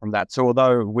benefit from that. So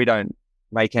although we don't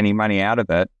make any money out of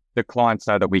it, the clients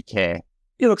know that we care.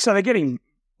 Yeah, look, so they're getting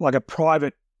like a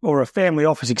private or a family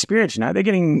office experience, They're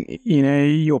getting,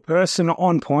 your person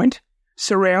on point,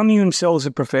 surrounding themselves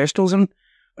with professionals. And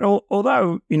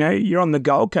although, you're on the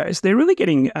Gold Coast, they're really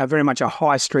getting very much a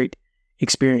high street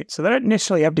experience. So they don't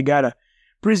necessarily have to go to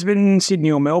Brisbane,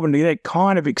 Sydney or Melbourne to get that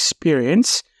kind of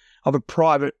experience of a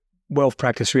private wealth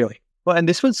practice, really. Well, and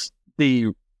this was the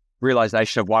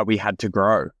realization of why we had to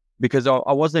grow, because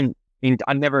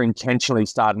I never intentionally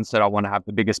started and said I want to have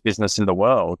the biggest business in the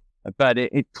world. But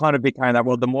it kind of became that,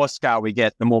 well, the more scale we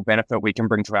get, the more benefit we can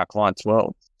bring to our clients'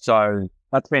 world. So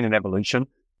that's been an evolution.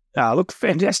 Look,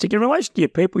 fantastic. In relation to your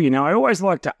people, I always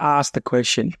like to ask the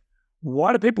question,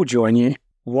 why do people join you?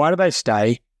 Why do they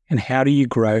stay? And how do you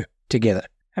grow together?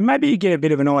 And maybe you get a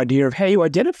bit of an idea of how you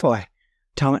identify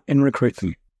talent and recruit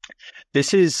them.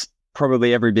 This is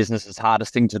probably every business's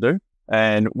hardest thing to do.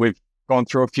 And we've gone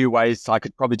through a few ways. I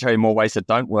could probably tell you more ways that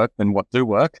don't work than what do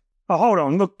work. Oh, hold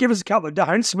on. Look, give us a couple of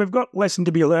don'ts. We've got lesson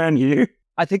to be learned here.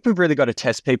 I think we've really got to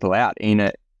test people out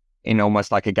in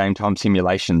almost like a game time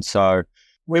simulation. So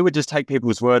we would just take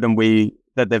people's word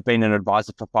that they've been an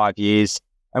advisor for 5 years,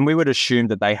 and we would assume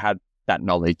that they had that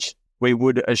knowledge. We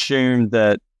would assume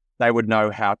that they would know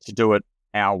how to do it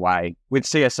our way. With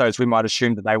CSOs, we might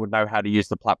assume that they would know how to use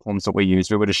the platforms that we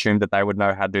use. We would assume that they would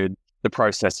know how to do the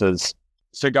processes.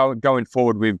 So going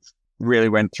forward, we've really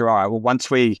went through, all right, well,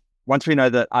 once we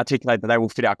articulate that they will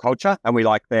fit our culture and we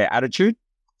like their attitude.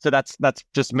 So that's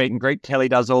just meet and greet. Kelly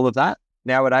does all of that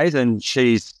nowadays, and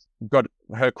she's got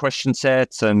her question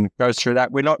sets and goes through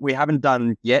that. We haven't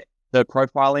done yet the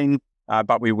profiling,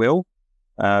 but we will,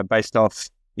 based off,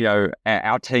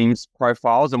 our team's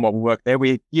profiles and what will work there.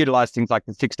 We utilize things like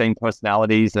the 16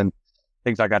 personalities and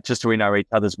things like that, just so we know each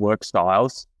other's work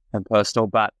styles and personal.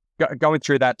 But going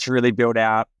through that to really build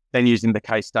out, then using the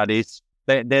case studies,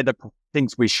 they're the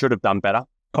things we should have done better.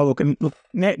 Oh, look,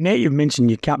 now you've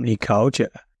mentioned your company culture.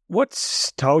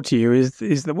 What's told to you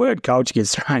is the word culture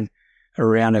gets thrown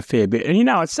around a fair bit. And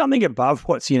it's something above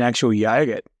what's in actual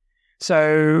yogurt.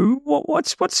 So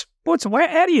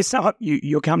how do you sum up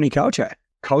your company culture?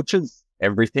 Culture's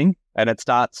everything, and it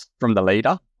starts from the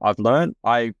leader. I've learned.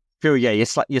 I feel, you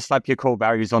slap your core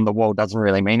values on the wall doesn't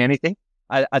really mean anything.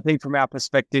 I think from our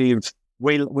perspective,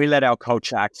 we let our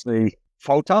culture actually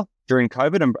falter during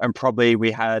COVID, and probably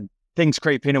we had things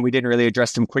creep in and we didn't really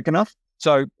address them quick enough.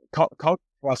 So culture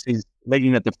for us is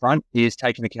leading at the front, is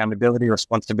taking accountability,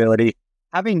 responsibility,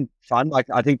 having fun. Like,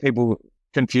 I think people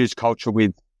confuse culture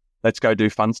with let's go do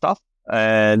fun stuff.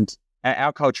 And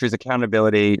our culture is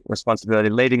accountability, responsibility,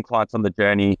 leading clients on the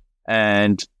journey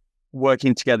and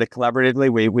working together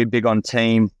collaboratively. We're big on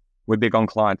team. We're big on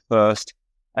client first,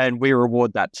 and we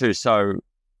reward that too. So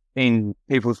in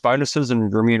people's bonuses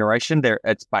and remuneration, there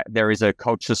is a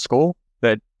culture score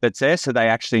that's there. So they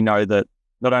actually know that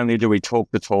not only do we talk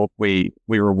the talk, we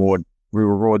reward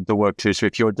the work too. So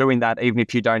if you're doing that, even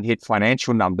if you don't hit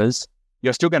financial numbers,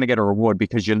 you're still going to get a reward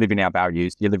because you live in our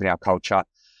values, you live in our culture.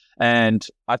 And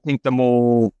I think the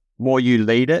more you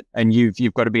lead it, and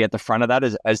you've got to be at the front of that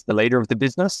as the leader of the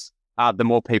business, the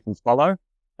more people follow.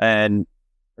 And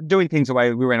doing things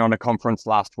away, we went on a conference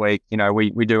last week,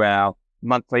 we do our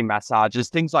monthly massages,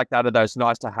 things like that are those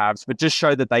nice to haves, but just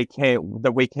show that they care,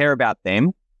 that we care about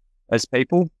them as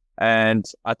people. And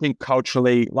I think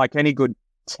culturally, like any good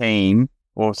team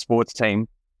or sports team,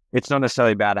 it's not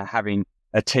necessarily about having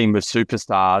a team of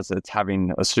superstars, it's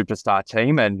having a superstar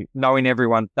team and knowing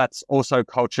everyone. That's also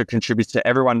culture contributes to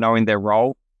everyone knowing their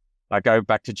role. I go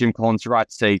back to Jim Collins' right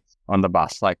seat on the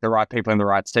bus, like the right people in the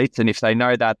right seats. And if they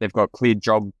know that, they've got clear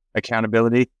job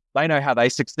accountability, they know how they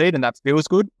succeed, and that feels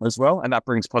good as well. And that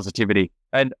brings positivity.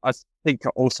 And I think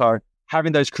also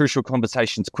having those crucial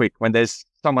conversations quick when there's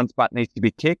someone's butt needs to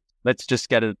be kicked, let's just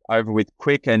get it over with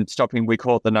quick and stopping. We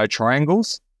call it the no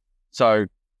triangles. So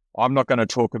I'm not going to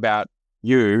talk about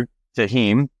you to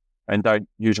him and don't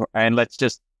usually, and let's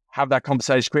just have that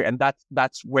conversation quick. And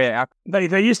that's where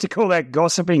they used to call that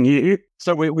gossiping you.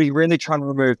 So we really try and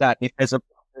remove that. If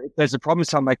there's a problem,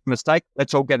 someone makes a mistake,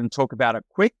 let's all get and talk about it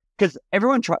quick. because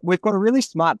we've got a really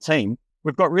smart team.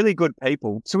 We've got really good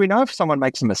people. So we know if someone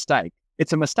makes a mistake,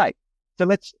 it's a mistake. So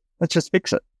let's just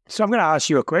fix it. So I'm going to ask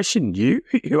you a question. Who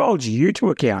holds you to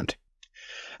account?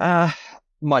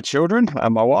 My children,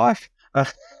 my wife.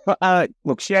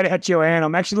 Look, shout out Joanne.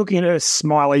 I'm actually looking at her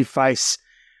smiley face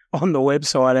on the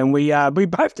website, and we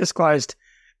both disclosed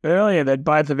earlier that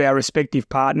both of our respective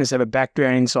partners have a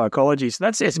background in psychology. So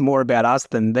that says more about us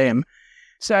than them.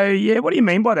 So, yeah, what do you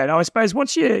mean by that? I suppose,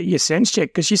 what's your sense check?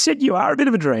 Because you said you are a bit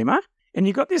of a dreamer and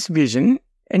you got this vision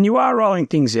and you are rolling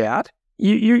things out.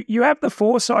 You have the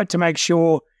foresight to make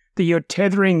sure that you're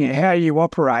tethering how you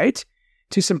operate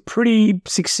to some pretty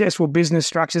successful business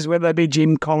structures, whether they be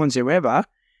Jim Collins, whoever.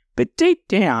 But deep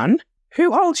down,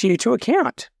 who holds you to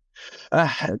account?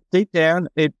 Deep down,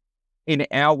 in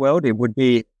our world, it would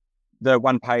be the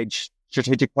one-page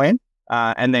strategic plan.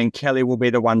 And then Kelly will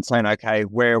be the one saying, okay,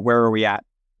 where are we at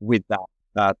with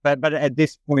that? But at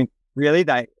this point, really,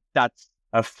 that's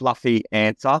a fluffy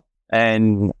answer.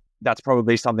 And that's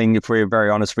probably something, if we're very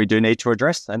honest, we do need to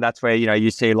address. And that's where,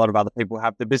 you see a lot of other people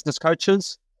have the business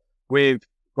coaches. We've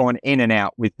gone in and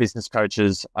out with business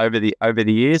coaches over the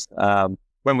years.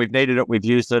 When we've needed it, we've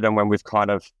used it. And when we've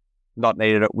kind of not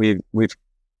needed it, we've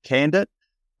canned it.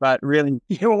 But really...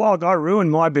 Yeah, well, I ruined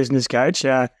my business coach.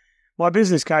 My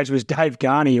business coach was Dave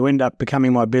Garney, who ended up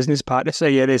becoming my business partner. So,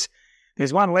 yeah,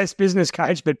 there's one less business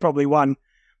coach, but probably one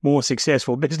more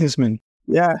successful businessman.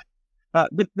 Yeah.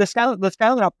 The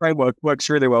scaling up framework works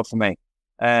really well for me.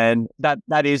 And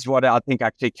that is what I think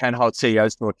actually can hold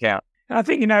CEOs to account. And I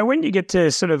think, when you get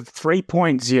to sort of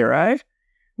 3.0,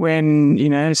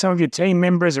 when, some of your team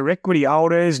members are equity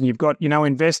holders and you've got,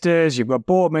 investors, you've got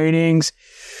board meetings,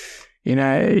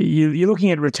 you're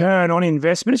looking at return on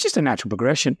investment. It's just a natural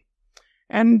progression.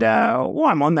 And while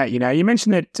I'm on that, you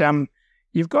mentioned that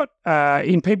you've got,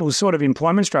 in people's sort of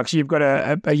employment structure, you've got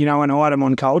an item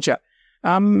on culture.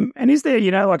 And is there,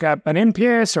 like an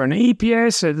NPS or an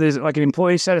EPS, or there's like an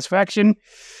employee satisfaction?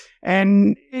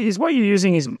 And is what you're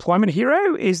using is Employment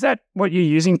Hero? Is that what you're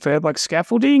using for like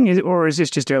scaffolding, or is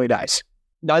this just early days?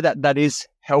 No, that is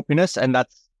helping us, and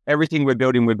that's everything we're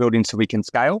building so we can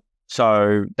scale.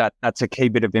 So that's a key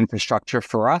bit of infrastructure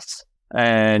for us,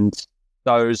 and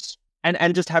those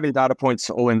and just having data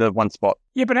points all in the one spot.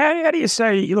 Yeah, but how do you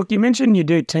say? Look, you mentioned you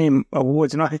do team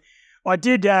awards, and I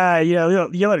did,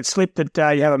 you let it slip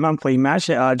that you have a monthly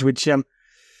massage, which,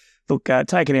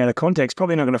 taken out of context,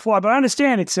 probably not going to fly. But I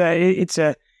understand it's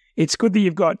good that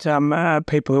you've got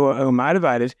people who are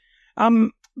motivated.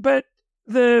 But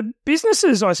the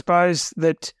businesses, I suppose,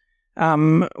 that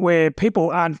where people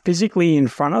aren't physically in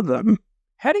front of them,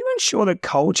 how do you ensure that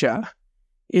culture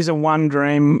is a one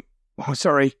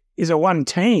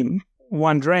team,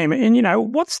 one dream?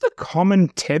 And, what's the common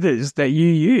tethers that you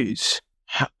use?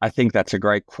 I think that's a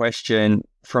great question.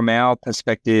 From our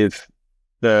perspective,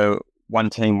 the one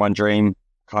team, one dream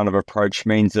kind of approach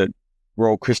means that we're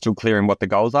all crystal clear in what the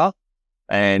goals are,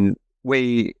 and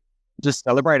we just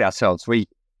celebrate ourselves. We,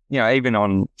 even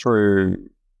on through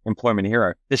Employment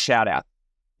Hero, the shout out.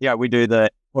 Yeah, we do the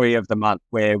employee of the month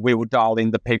where we will dial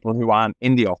in the people who aren't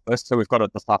in the office. So we've got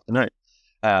it this afternoon,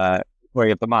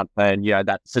 employee of the month, and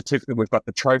that certificate. We've got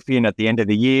the trophy, and at the end of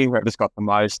the year, whoever's got the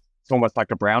most, it's almost like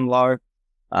a Brownlow.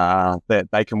 That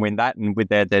they can win that, and with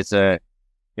that, there's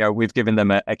we've given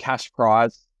them a cash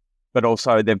prize, but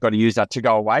also they've got to use that to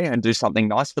go away and do something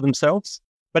nice for themselves.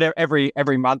 But every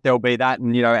month there'll be that,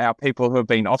 and our people who have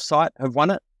been off-site have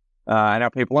won it, and our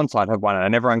people on-site have won it,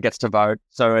 and everyone gets to vote.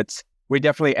 So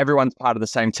everyone's part of the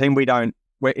same team.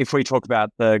 If we talk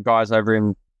about the guys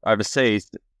overseas,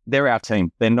 they're our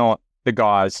team. They're not the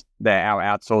guys. They're our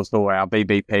outsourced or our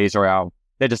BBPs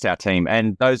they're just our team,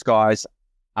 and those guys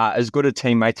are as good a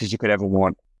teammates as you could ever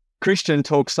want. Christian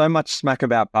talks so much smack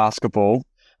about basketball,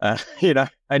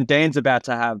 and Dan's about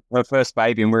to have her first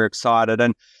baby, and we're excited.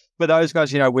 And for those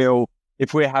guys,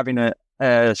 if we're having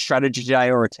a strategy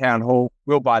day or a town hall,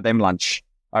 we'll buy them lunch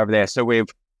over there. So we've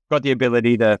got the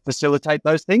ability to facilitate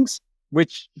those things,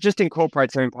 which just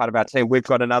incorporates every part of our team. We've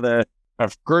got another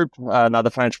group, another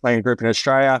financial planning group in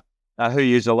Australia who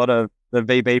use a lot of the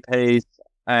VBPs.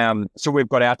 So we've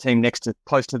got our team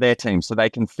close to their team, so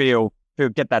they can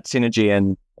get that synergy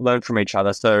and learn from each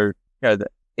other. So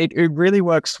it really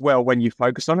works well when you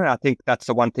focus on it. I think that's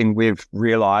the one thing we've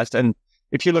realized. And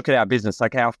if you look at our business,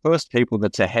 like our first people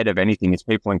that's ahead of anything is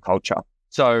people and culture.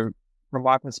 So from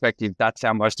my perspective, that's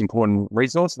our most important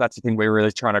resource. That's the thing we're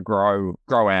really trying to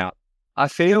grow out. I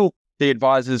feel the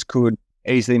advisors could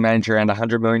easily manage around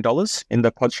 $100 million in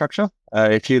the pod structure.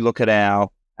 If you look at our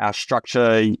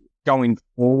structure going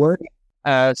forward.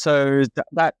 So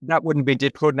that wouldn't be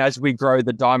difficult. And as we grow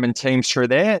the diamond teams through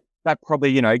there, that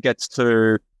probably, gets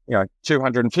to,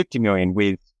 250 million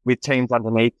with teams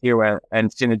underneath you and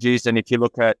synergies. And if you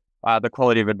look at the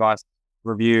quality of advice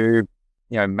review,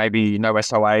 maybe no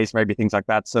SOAs, maybe things like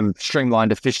that, some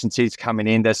streamlined efficiencies coming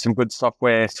in. There's some good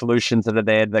software solutions that are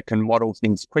there that can model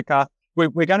things quicker. We're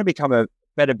going to become a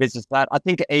better business for that. I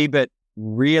think EBIT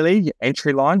really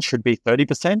entry line should be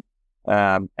 30%.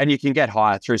 And you can get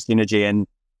higher through synergy. And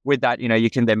with that, you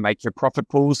can then make your profit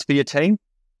pools for your team.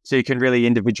 So you can really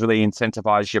individually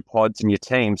incentivize your pods and your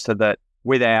team so that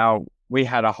we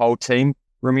had a whole team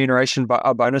remuneration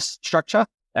bonus structure,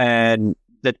 and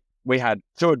that we had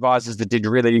 2 advisors that did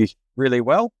really, really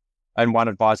well and 1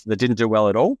 advisor that didn't do well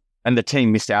at all. And the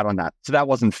team missed out on that. So that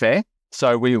wasn't fair.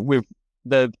 So we've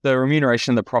the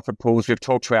remuneration, the profit pools, we've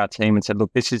talked to our team and said,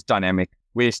 look, this is dynamic.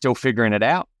 We're still figuring it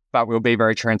out, but we'll be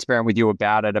very transparent with you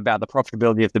about it, about the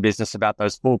profitability of the business, about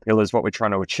those 4 pillars, what we're trying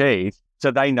to achieve.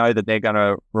 So they know that they're going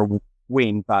to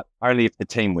win, but only if the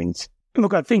team wins.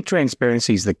 Look, I think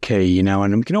transparency is the key,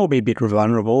 and we can all be a bit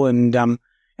vulnerable, and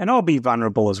I'll be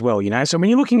vulnerable as well, So when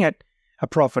you're looking at a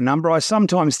profit number, I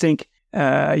sometimes think,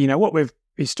 what we've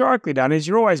historically done is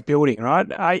you're always building, right?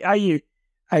 Are you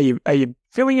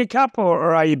filling a cup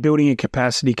or are you building a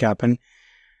capacity cup?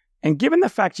 And given the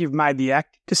fact you've made the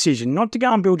active decision not to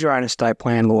go and build your own estate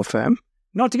plan law firm,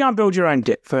 not to go and build your own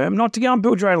debt firm, not to go and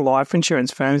build your own life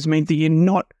insurance firms, means that you're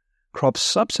not crop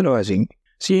subsidising.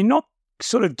 So you're not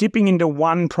sort of dipping into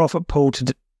one profit pool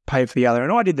to pay for the other.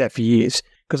 And I did that for years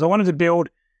because I wanted to build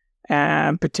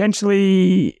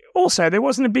potentially. Also, there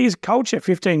wasn't a big culture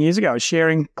 15 years ago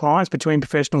sharing clients between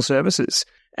professional services.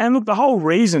 And look, the whole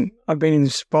reason I've been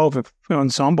involved with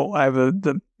Ensombl over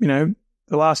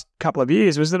the last couple of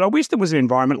years was that I wish there was an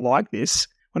environment like this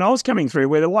when I was coming through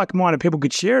where the like-minded people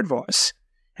could share advice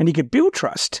and you could build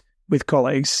trust with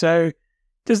colleagues. So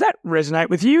does that resonate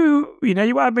with you?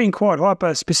 You are being quite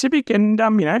hyper-specific and,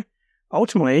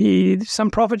 ultimately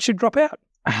some profit should drop out.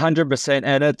 100%.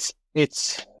 And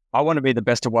it's I want to be the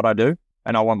best at what I do,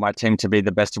 and I want my team to be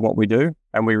the best at what we do.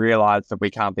 And we realize that we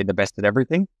can't be the best at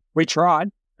everything. We tried,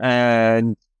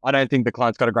 and I don't think the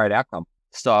client's got a great outcome.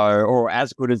 So, or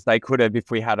as good as they could have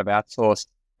if we had have outsourced.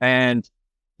 And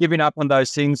giving up on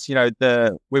those things,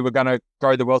 we were going to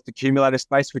grow the wealth accumulator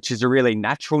space, which is a really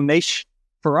natural niche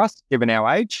for us, given our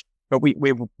age, but we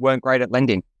weren't great at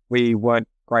lending. We weren't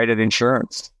great at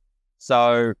insurance.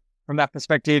 So from that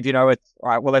perspective, it's all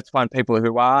right, well, let's find people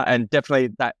who are, and definitely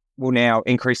that will now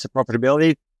increase the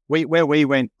profitability. We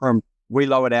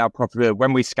lowered our profitability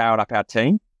when we scaled up our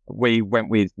team. We went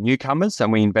with newcomers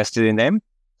and we invested in them.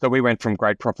 So we went from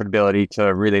great profitability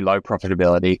to really low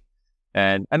profitability.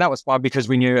 And that was fine because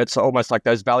we knew it's almost like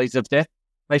those valleys of death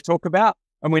they talk about.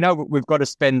 And we know we've got to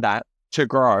spend that to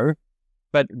grow,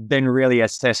 but then really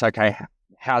assess, okay,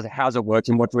 how's it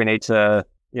working? What do we need to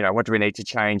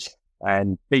change,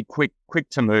 and be quick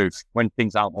to move when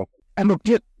things aren't working. And look,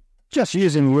 just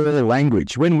using rural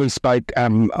language, when we spoke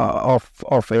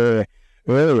off air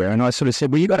earlier, and I sort of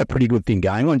said, well, you got a pretty good thing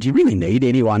going on. Do you really need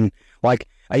anyone? Like,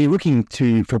 are you looking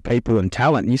for people and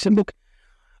talent? And you said, look,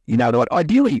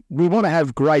 ideally, we want to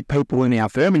have great people in our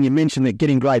firm. And you mentioned that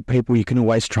getting great people, you can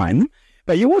always train them.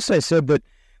 But you also said that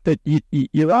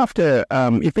you're after,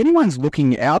 if anyone's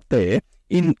looking out there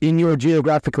in your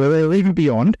geographical area, or even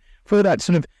beyond, for that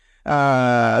sort of,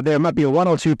 there might be a 1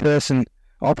 or 2 person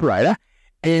operator,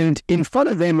 and in front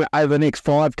of them over the next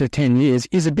 5 to 10 years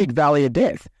is a big valley of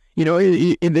death. They're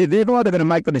either going to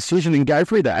make the decision and go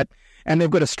through that, and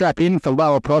they've got to strap in for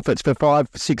lower profits for 5,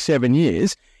 6, 7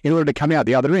 years in order to come out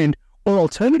the other end, or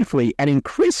alternatively, and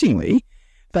increasingly,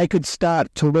 they could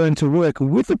start to learn to work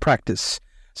with a practice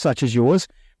such as yours,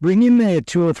 bring in there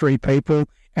 2 or 3 people,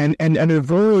 and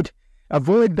avoid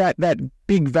that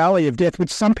big valley of death, which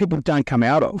some people don't come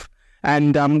out of.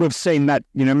 And we've seen that,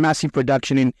 massive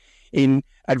reduction in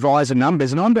advisor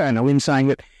numbers. And I'm going to win saying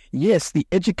that, yes, the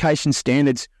education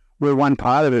standards were one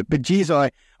part of it, but geez,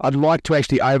 I'd like to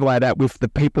actually overlay that with the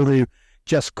people who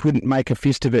just couldn't make a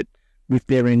fist of it with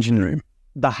their engine room.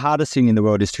 The hardest thing in the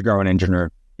world is to grow an engine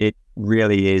room. It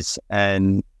really is.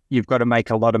 And you've got to make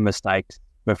a lot of mistakes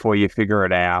before you figure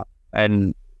it out.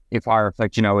 And if I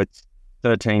reflect, it's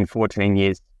 13, 14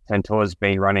 years Centaur's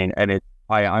been running, and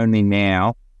I only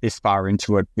now, this far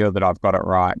into it, feel that I've got it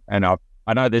right. And I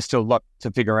know there's still a lot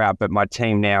to figure out, but my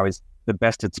team now is the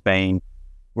best it's been.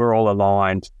 We're all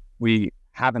aligned. We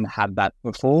haven't had that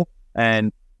before.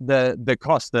 And the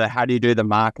cost, how do you do the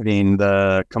marketing,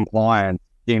 the compliance,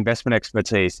 the investment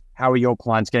expertise, how are your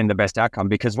clients getting the best outcome?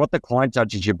 Because what the client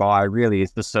judges you by really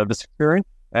is the service experience.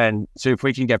 And so if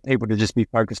we can get people to just be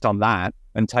focused on that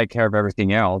and take care of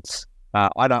everything else,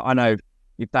 I know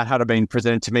if that had been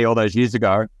presented to me all those years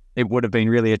ago, it would have been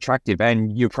really attractive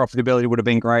and your profitability would have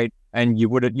been great. And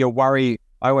your worry,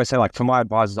 I always say, like, for my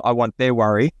advisors, I want their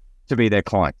worry to be their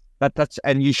client.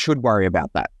 And you should worry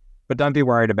about that. But don't be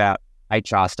worried about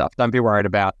HR stuff. Don't be worried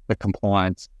about the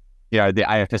compliance, the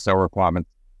AFSL requirements.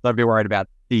 Don't be worried about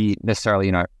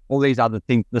necessarily, all these other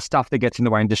things, the stuff that gets in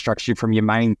the way and distracts you from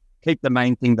keep the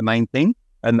main thing.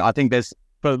 And I think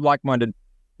for like-minded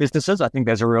businesses, I think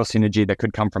there's a real synergy that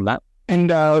could come from that. And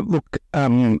look,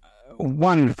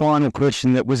 one final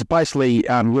question that was basically,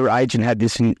 your agent had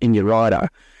this in your rider,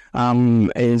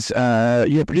 is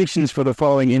your predictions for the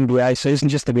following NBA season,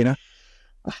 just the winner.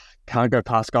 Can't go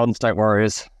past Golden State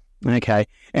Warriors. Okay,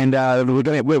 and I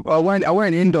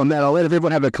won't end on that. I'll let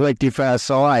everyone have a collective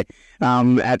sigh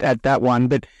at that one.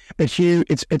 But Hugh,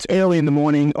 it's early in the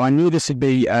morning. I knew this would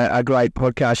be a great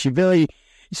podcast.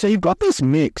 You've got this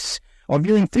mix of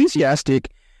you're enthusiastic,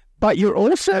 but you're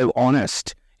also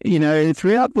honest.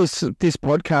 Throughout this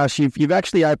podcast, you've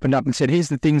actually opened up and said, here's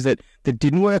the things that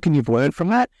didn't work, and you've learned from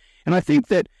that. And I think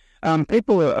that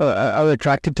people are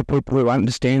attracted to people who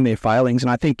understand their failings.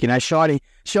 And I think,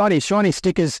 shiny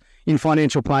stickers in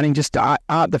financial planning just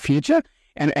aren't the future.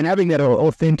 And having that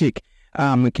authentic,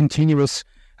 continuous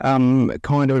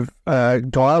kind of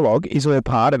dialogue is a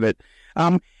part of it.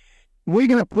 We're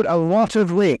going to put a lot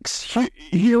of links.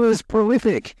 Hugh is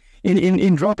prolific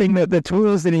in dropping the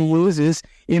tools that he uses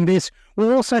in this.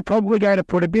 We're also probably going to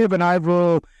put a bit of an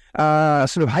overall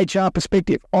sort of HR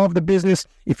perspective of the business.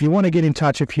 If you want to get in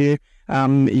touch with Hugh,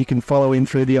 you can follow him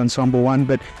through the Ensombl one.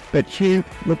 But Hugh,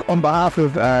 look, on behalf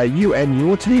of you and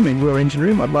your team and your engine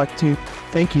room, I'd like to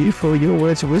thank you for your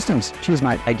words of wisdom. Cheers,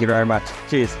 mate. Thank you very much.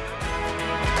 Cheers.